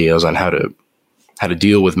with ideas on how to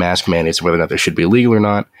deal with mask mandates, whether or not they should be legal or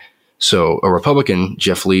not. So a Republican,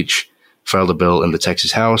 Jeff Leach, filed a bill in the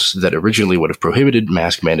Texas House that originally would have prohibited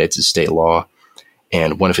mask mandates as state law,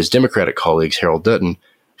 and one of his Democratic colleagues, Harold Dutton,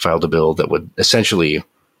 filed a bill that would essentially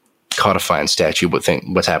codify in statute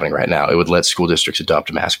what's happening right now. It would let school districts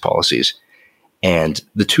adopt mask policies. And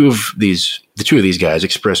the two of these guys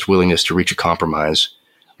expressed willingness to reach a compromise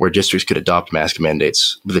where districts could adopt mask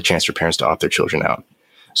mandates with a chance for parents to opt their children out.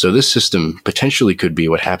 So this system potentially could be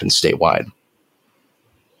what happens statewide.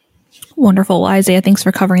 Wonderful. Isaiah, thanks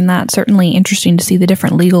for covering that. Certainly interesting to see the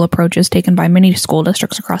different legal approaches taken by many school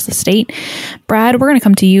districts across the state. Brad, we're going to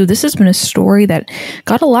come to you. This has been a story that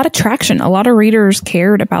got a lot of traction. A lot of readers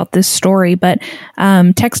cared about this story, but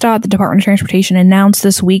TxDOT, the Department of Transportation, announced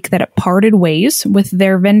this week that it parted ways with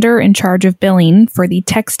their vendor in charge of billing for the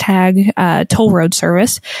TxTag toll road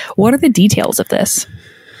service. What are the details of this?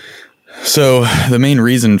 So the main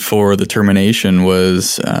reason for the termination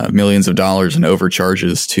was millions of dollars in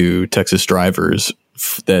overcharges to Texas drivers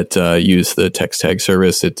that use the TxTag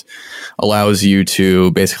service. It allows you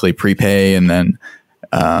to basically prepay and then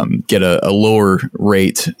get a lower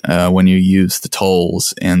rate when you use the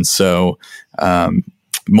tolls. And so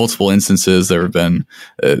multiple instances, there have been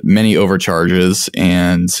many overcharges,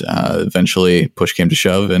 and eventually push came to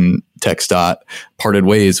shove and TxDOT parted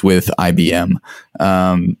ways with IBM.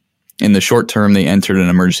 In the short term, they entered an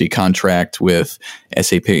emergency contract with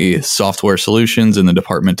SAP Software Solutions and the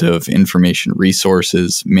Department of Information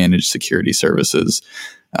Resources Managed Security Services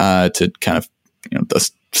to kind of,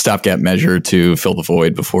 the stopgap measure to fill the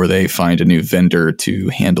void before they find a new vendor to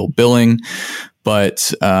handle billing.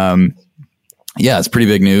 But yeah, it's pretty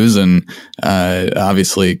big news, and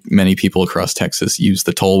obviously many people across Texas use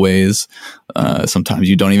the tollways. Sometimes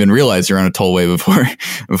you don't even realize you're on a tollway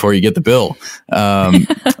before you get the bill,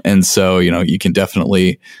 and so you can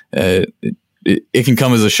definitely it can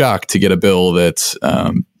come as a shock to get a bill that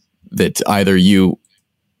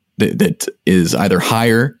is either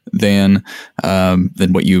higher than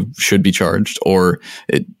what you should be charged, or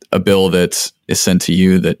a bill that is sent to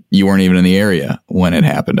you that you weren't even in the area when it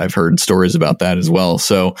happened. I've heard stories about that as well.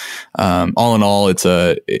 So all in all, it's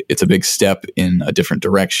a big step in a different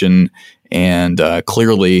direction, and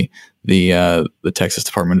clearly the Texas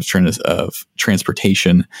Department of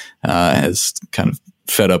Transportation has kind of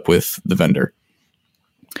fed up with the vendor.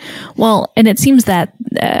 Well, and it seems that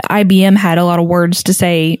IBM had a lot of words to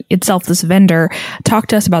say itself, this vendor. Talk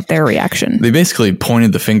to us about their reaction. They basically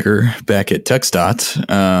pointed the finger back at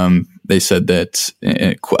TxDOT. They said that,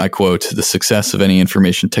 I quote, "The success of any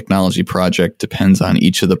information technology project depends on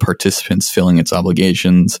each of the participants filling its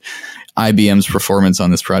obligations. IBM's performance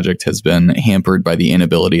on this project has been hampered by the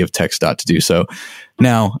inability of TxDOT to do so."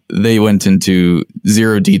 Now, they went into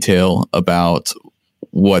zero detail about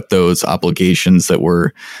what those obligations that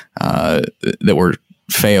were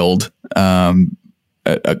failed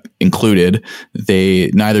included.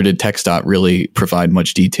 Neither did TxDOT really provide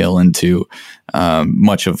much detail into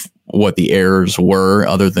much of what the errors were,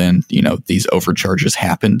 other than, these overcharges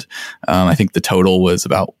happened. I think the total was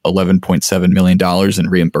about $11.7 million in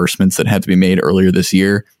reimbursements that had to be made earlier this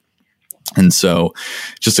year. And so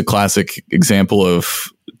just a classic example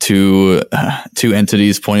of two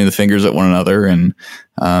entities pointing the fingers at one another. And,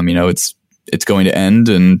 it's going to end,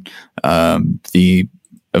 and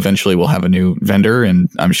eventually we'll have a new vendor, and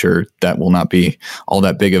I'm sure that will not be all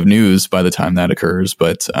that big of news by the time that occurs.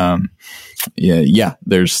 But there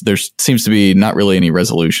seems to be not really any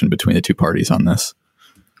resolution between the two parties on this.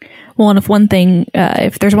 Well, and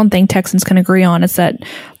if there's one thing Texans can agree on, it's that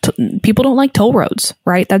people don't like toll roads,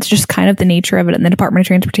 right? That's just kind of the nature of it. And the Department of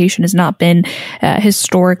Transportation has not been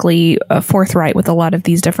historically forthright with a lot of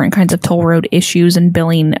these different kinds of toll road issues and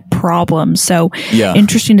billing problems. So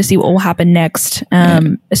interesting to see what will happen next,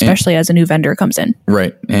 especially as a new vendor comes in.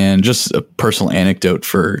 Right. And just a personal anecdote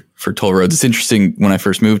for toll roads. It's interesting when I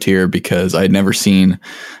first moved here, because I'd never seen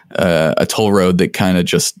a toll road that kind of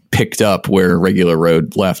just picked up where a regular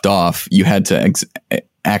road left off. You had to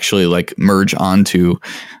actually merge onto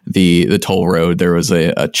the toll road. There was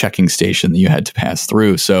a checking station that you had to pass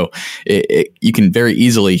through. So you can very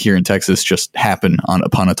easily here in Texas just happen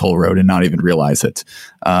upon a toll road and not even realize it.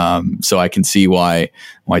 So I can see why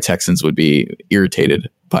Texans would be irritated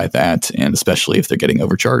by that, and especially if they're getting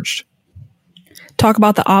overcharged. Talk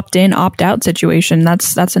about the opt-in, opt-out situation.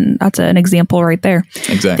 That's an example right there.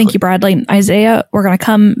 Exactly. Thank you, Bradley. Isaiah, we're going to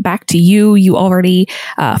come back to you. You already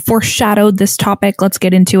foreshadowed this topic. Let's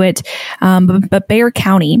get into it. But Bexar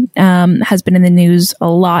County has been in the news a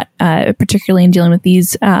lot, particularly in dealing with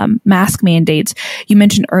these mask mandates. You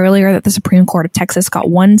mentioned earlier that the Supreme Court of Texas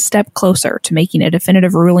got one step closer to making a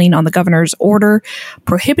definitive ruling on the governor's order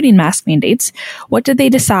prohibiting mask mandates. What did they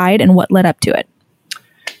decide, and what led up to it?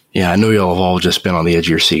 Yeah, I know y'all have all just been on the edge of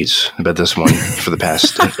your seats about this one for the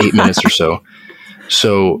past 8 minutes or so.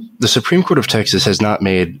 So the Supreme Court of Texas has not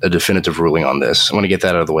made a definitive ruling on this. I want to get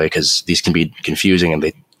that out of the way, because these can be confusing and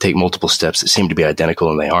they take multiple steps that seem to be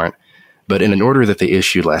identical and they aren't. But in an order that they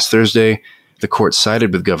issued last Thursday, the court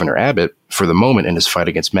sided with Governor Abbott for the moment in his fight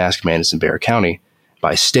against mask mandates in Bexar County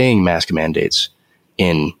by staying mask mandates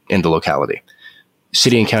in the locality.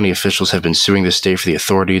 City and county officials have been suing the state for the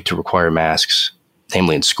authority to require masks,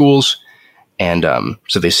 namely in schools. And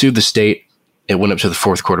so they sued the state. It went up to the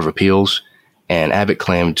Fourth Court of Appeals, and Abbott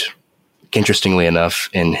claimed, interestingly enough,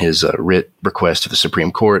 in his writ request to the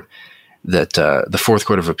Supreme Court, that the Fourth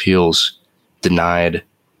Court of Appeals denied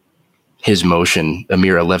his motion a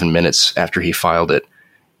mere 11 minutes after he filed it.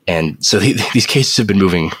 And so these cases have been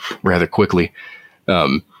moving rather quickly.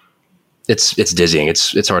 It's dizzying.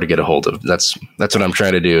 It's hard to get a hold of. That's what I'm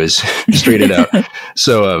trying to do, is straighten it out.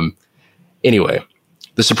 So anyway,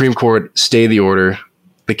 the Supreme Court stayed the order.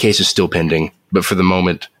 The case is still pending, but for the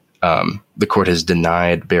moment, the court has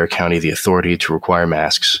denied Bexar County the authority to require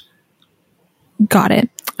masks. Got it.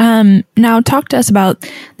 Now talk to us about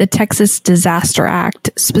the Texas Disaster Act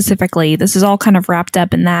specifically. This is all kind of wrapped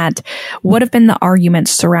up in that. What have been the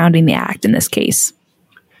arguments surrounding the act in this case?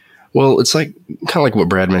 Well, it's kind of like what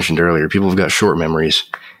Brad mentioned earlier. People have got short memories,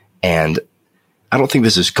 and I don't think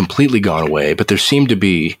this has completely gone away, but there seemed to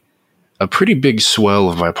be a pretty big swell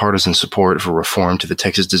of bipartisan support for reform to the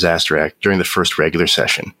Texas Disaster Act during the first regular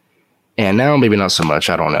session. And now maybe not so much,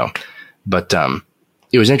 I don't know. But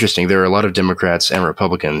it was interesting. There are a lot of Democrats and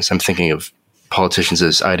Republicans. I'm thinking of politicians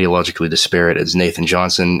as ideologically disparate as Nathan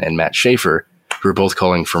Johnson and Matt Schaefer, who are both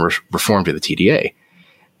calling for reform to the TDA.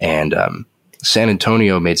 And San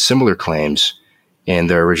Antonio made similar claims in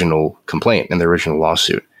their original complaint, in their original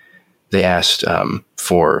lawsuit. They asked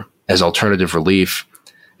for, as alternative relief,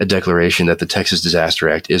 a declaration that the Texas Disaster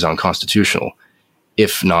Act is unconstitutional,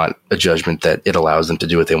 if not a judgment that it allows them to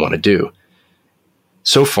do what they want to do.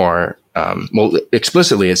 So far,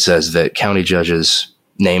 explicitly it says that county judges,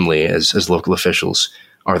 namely as local officials,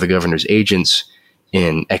 are the governor's agents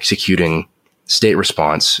in executing state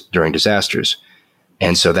response during disasters.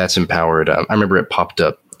 And so that's empowered. I remember it popped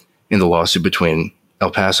up in the lawsuit between El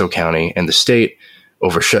Paso County and the state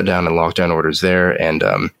over shutdown and lockdown orders there. And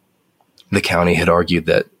the county had argued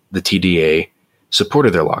that the TDA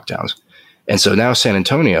supported their lockdowns. And so now San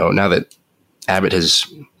Antonio, now that Abbott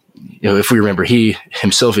has, if we remember, he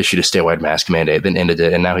himself issued a statewide mask mandate, then ended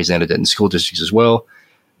it, and now he's ended it in school districts as well.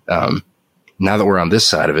 Now that we're on this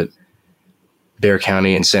side of it, Bexar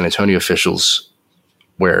County and San Antonio officials,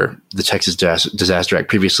 where the Texas Disaster Act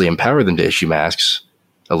previously empowered them to issue masks,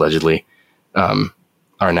 allegedly,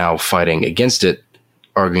 are now fighting against it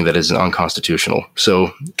arguing that it's unconstitutional.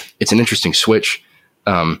 So it's an interesting switch,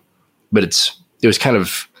 but it was kind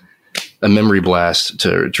of a memory blast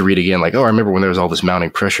to read again. Like, oh, I remember when there was all this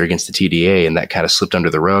mounting pressure against the TDA, and that kind of slipped under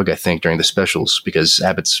the rug, I think, during the specials because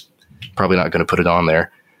Abbott's probably not going to put it on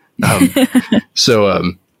there.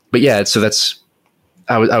 But yeah, so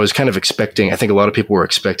I was kind of expecting. I think a lot of people were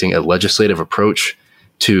expecting a legislative approach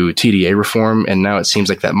to TDA reform, and now it seems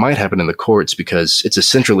like that might happen in the courts because it's a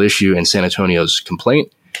central issue in San Antonio's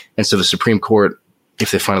complaint, and so the Supreme Court,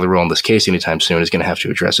 if they finally rule on this case anytime soon, is going to have to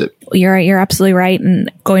address it. You're right. You're absolutely right.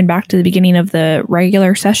 And going back to the beginning of the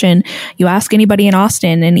regular session, you ask anybody in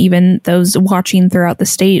Austin and even those watching throughout the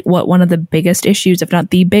state what one of the biggest issues, if not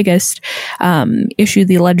the biggest issue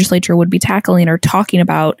the legislature would be tackling or talking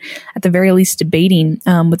about, at the very least debating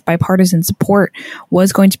with bipartisan support,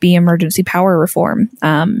 was going to be emergency power reform,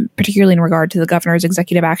 particularly in regard to the governor's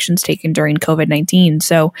executive actions taken during COVID-19.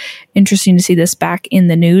 So interesting to see this back in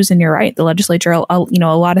the news. And you're right. The legislature, a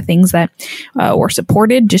lot of things that were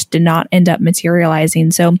supported just did not end up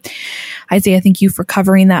materializing. So, Isaiah, thank you for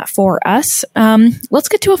covering that for us. Let's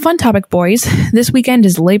get to a fun topic, boys. This weekend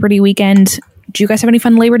is Labor Day weekend. Do you guys have any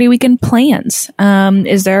fun Labor Day weekend plans?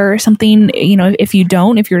 Is there something, if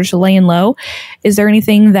you're just laying low, is there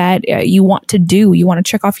anything that you want to do? You want to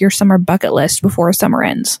check off your summer bucket list before summer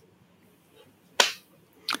ends?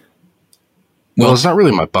 Well, it's not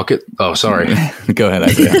really my bucket. Oh, sorry. Go ahead,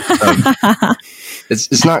 Isaiah.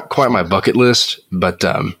 It's not quite my bucket list, but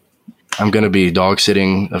I'm going to be dog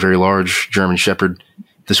sitting a very large German Shepherd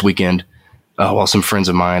this weekend while some friends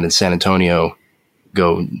of mine in San Antonio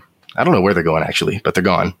go. I don't know where they're going, actually, but they're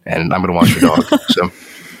gone, and I'm going to watch the dog. So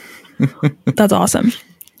that's awesome.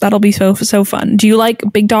 That'll be so fun. Do you like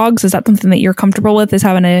big dogs? Is that something that you're comfortable with, is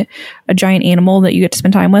having a giant animal that you get to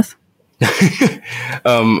spend time with?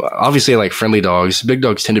 Obviously I like friendly dogs. Big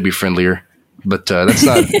dogs tend to be friendlier, but that's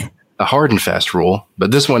not a hard and fast rule.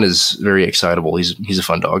 But this one is very excitable. He's a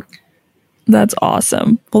fun dog. That's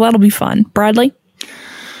awesome. Well, that'll be fun. Bradley?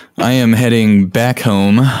 I am heading back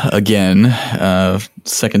home again,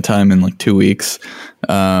 second time in like 2 weeks.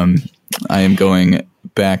 I am going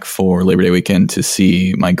back for Labor Day weekend to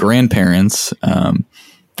see my grandparents.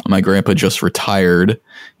 My grandpa just retired.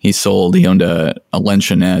 He owned a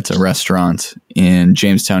luncheonette, a restaurant in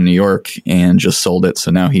Jamestown, New York, and just sold it. So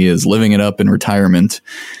now he is living it up in retirement.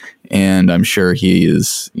 And I'm sure he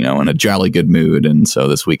is, in a jolly good mood. And so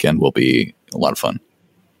this weekend will be a lot of fun.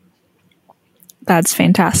 That's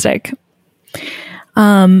fantastic.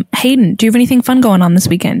 Hayden, do you have anything fun going on this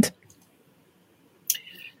weekend?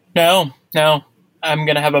 No. I'm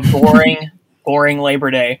going to have a boring Labor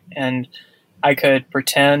Day. And I could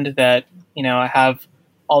pretend that, I have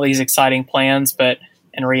all these exciting plans, but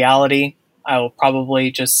in reality, I will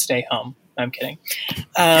probably just stay home. I'm kidding.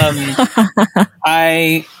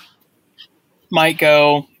 I might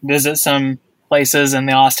go visit some places in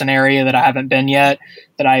the Austin area that I haven't been yet,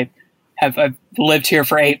 that I've lived here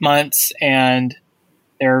for 8 months, and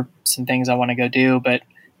there are some things I want to go do, but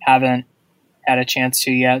haven't had a chance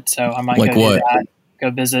to yet. So I might do that.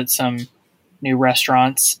 Go visit some new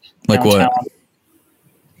restaurants. Like downtown. what?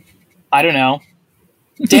 I don't know.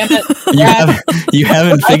 Damn it. You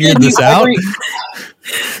haven't figured this out?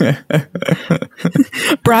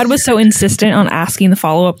 Brad was so insistent on asking the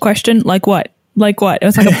follow-up question. Like what? Like what? It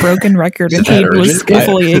was like a broken record, and Hayden was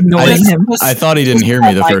skillfully ignoring him. I thought he didn't hear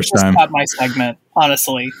me the first time. Cut my segment,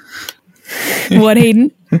 honestly. What,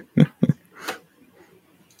 Hayden?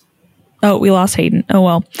 Oh, we lost Hayden. Oh,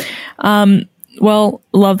 well. Well,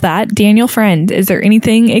 love that. Daniel Friend, is there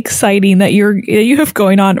anything exciting that you have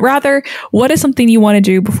going on? Rather, what is something you want to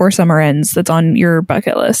do before summer ends that's on your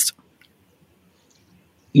bucket list?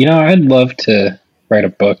 I'd love to write a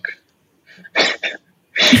book.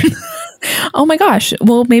 Oh my gosh.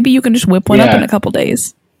 Well, maybe you can just whip one up in a couple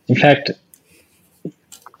days. In fact,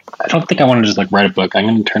 I don't think I want to just write a book. I'm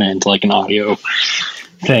going to turn it into an audio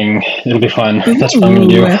thing. It'll be fun. That's what I'm going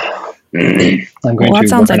to do. That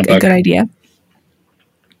sounds like a good idea.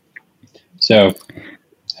 So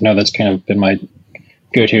I know that's kind of been my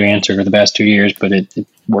go-to answer for the past 2 years, but it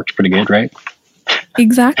works pretty good, right?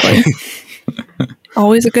 Exactly.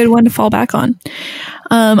 Always a good one to fall back on.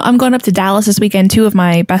 I'm going up to Dallas this weekend. Two of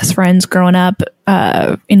my best friends growing up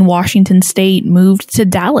in Washington State moved to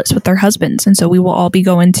Dallas with their husbands. And so we will all be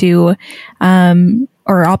going to,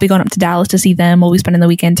 I'll be going up to Dallas to see them. We'll be spending the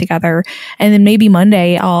weekend together. And then maybe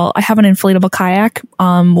Monday, I have an inflatable kayak.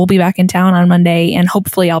 We'll be back in town on Monday, and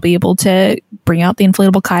hopefully I'll be able to bring out the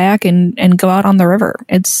inflatable kayak and go out on the river.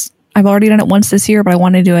 I've already done it once this year, but I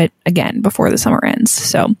want to do it again before the summer ends.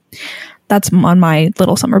 So that's on my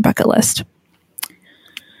little summer bucket list.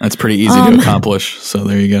 That's pretty easy to accomplish. So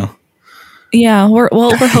there you go. Yeah, we're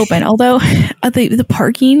hoping. Although the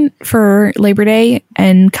parking for Labor Day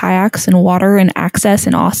and kayaks and water and access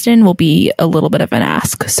in Austin will be a little bit of an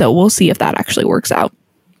ask. So we'll see if that actually works out.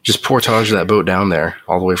 Just portage that boat down there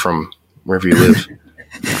all the way from wherever you live.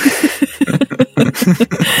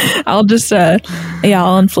 I'll just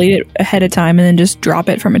I'll inflate it ahead of time and then just drop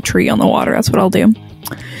it from a tree on the water. That's what I'll do.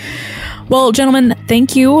 Well, gentlemen,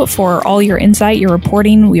 thank you for all your insight, your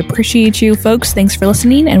reporting. We appreciate you, folks. Thanks for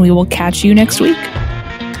listening, and we will catch you next week.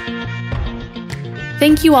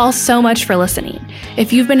 Thank you all so much for listening.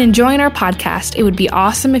 If you've been enjoying our podcast, it would be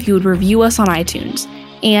awesome if you would review us on iTunes.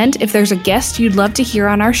 And if there's a guest you'd love to hear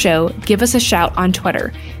on our show, give us a shout on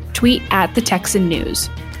Twitter. Tweet at The Texan News.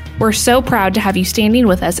 We're so proud to have you standing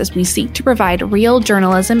with us as we seek to provide real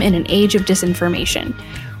journalism in an age of disinformation.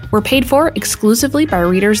 We're paid for exclusively by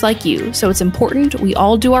readers like you, so it's important we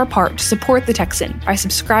all do our part to support The Texan by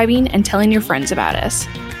subscribing and telling your friends about us.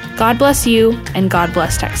 God bless you, and God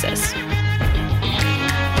bless Texas.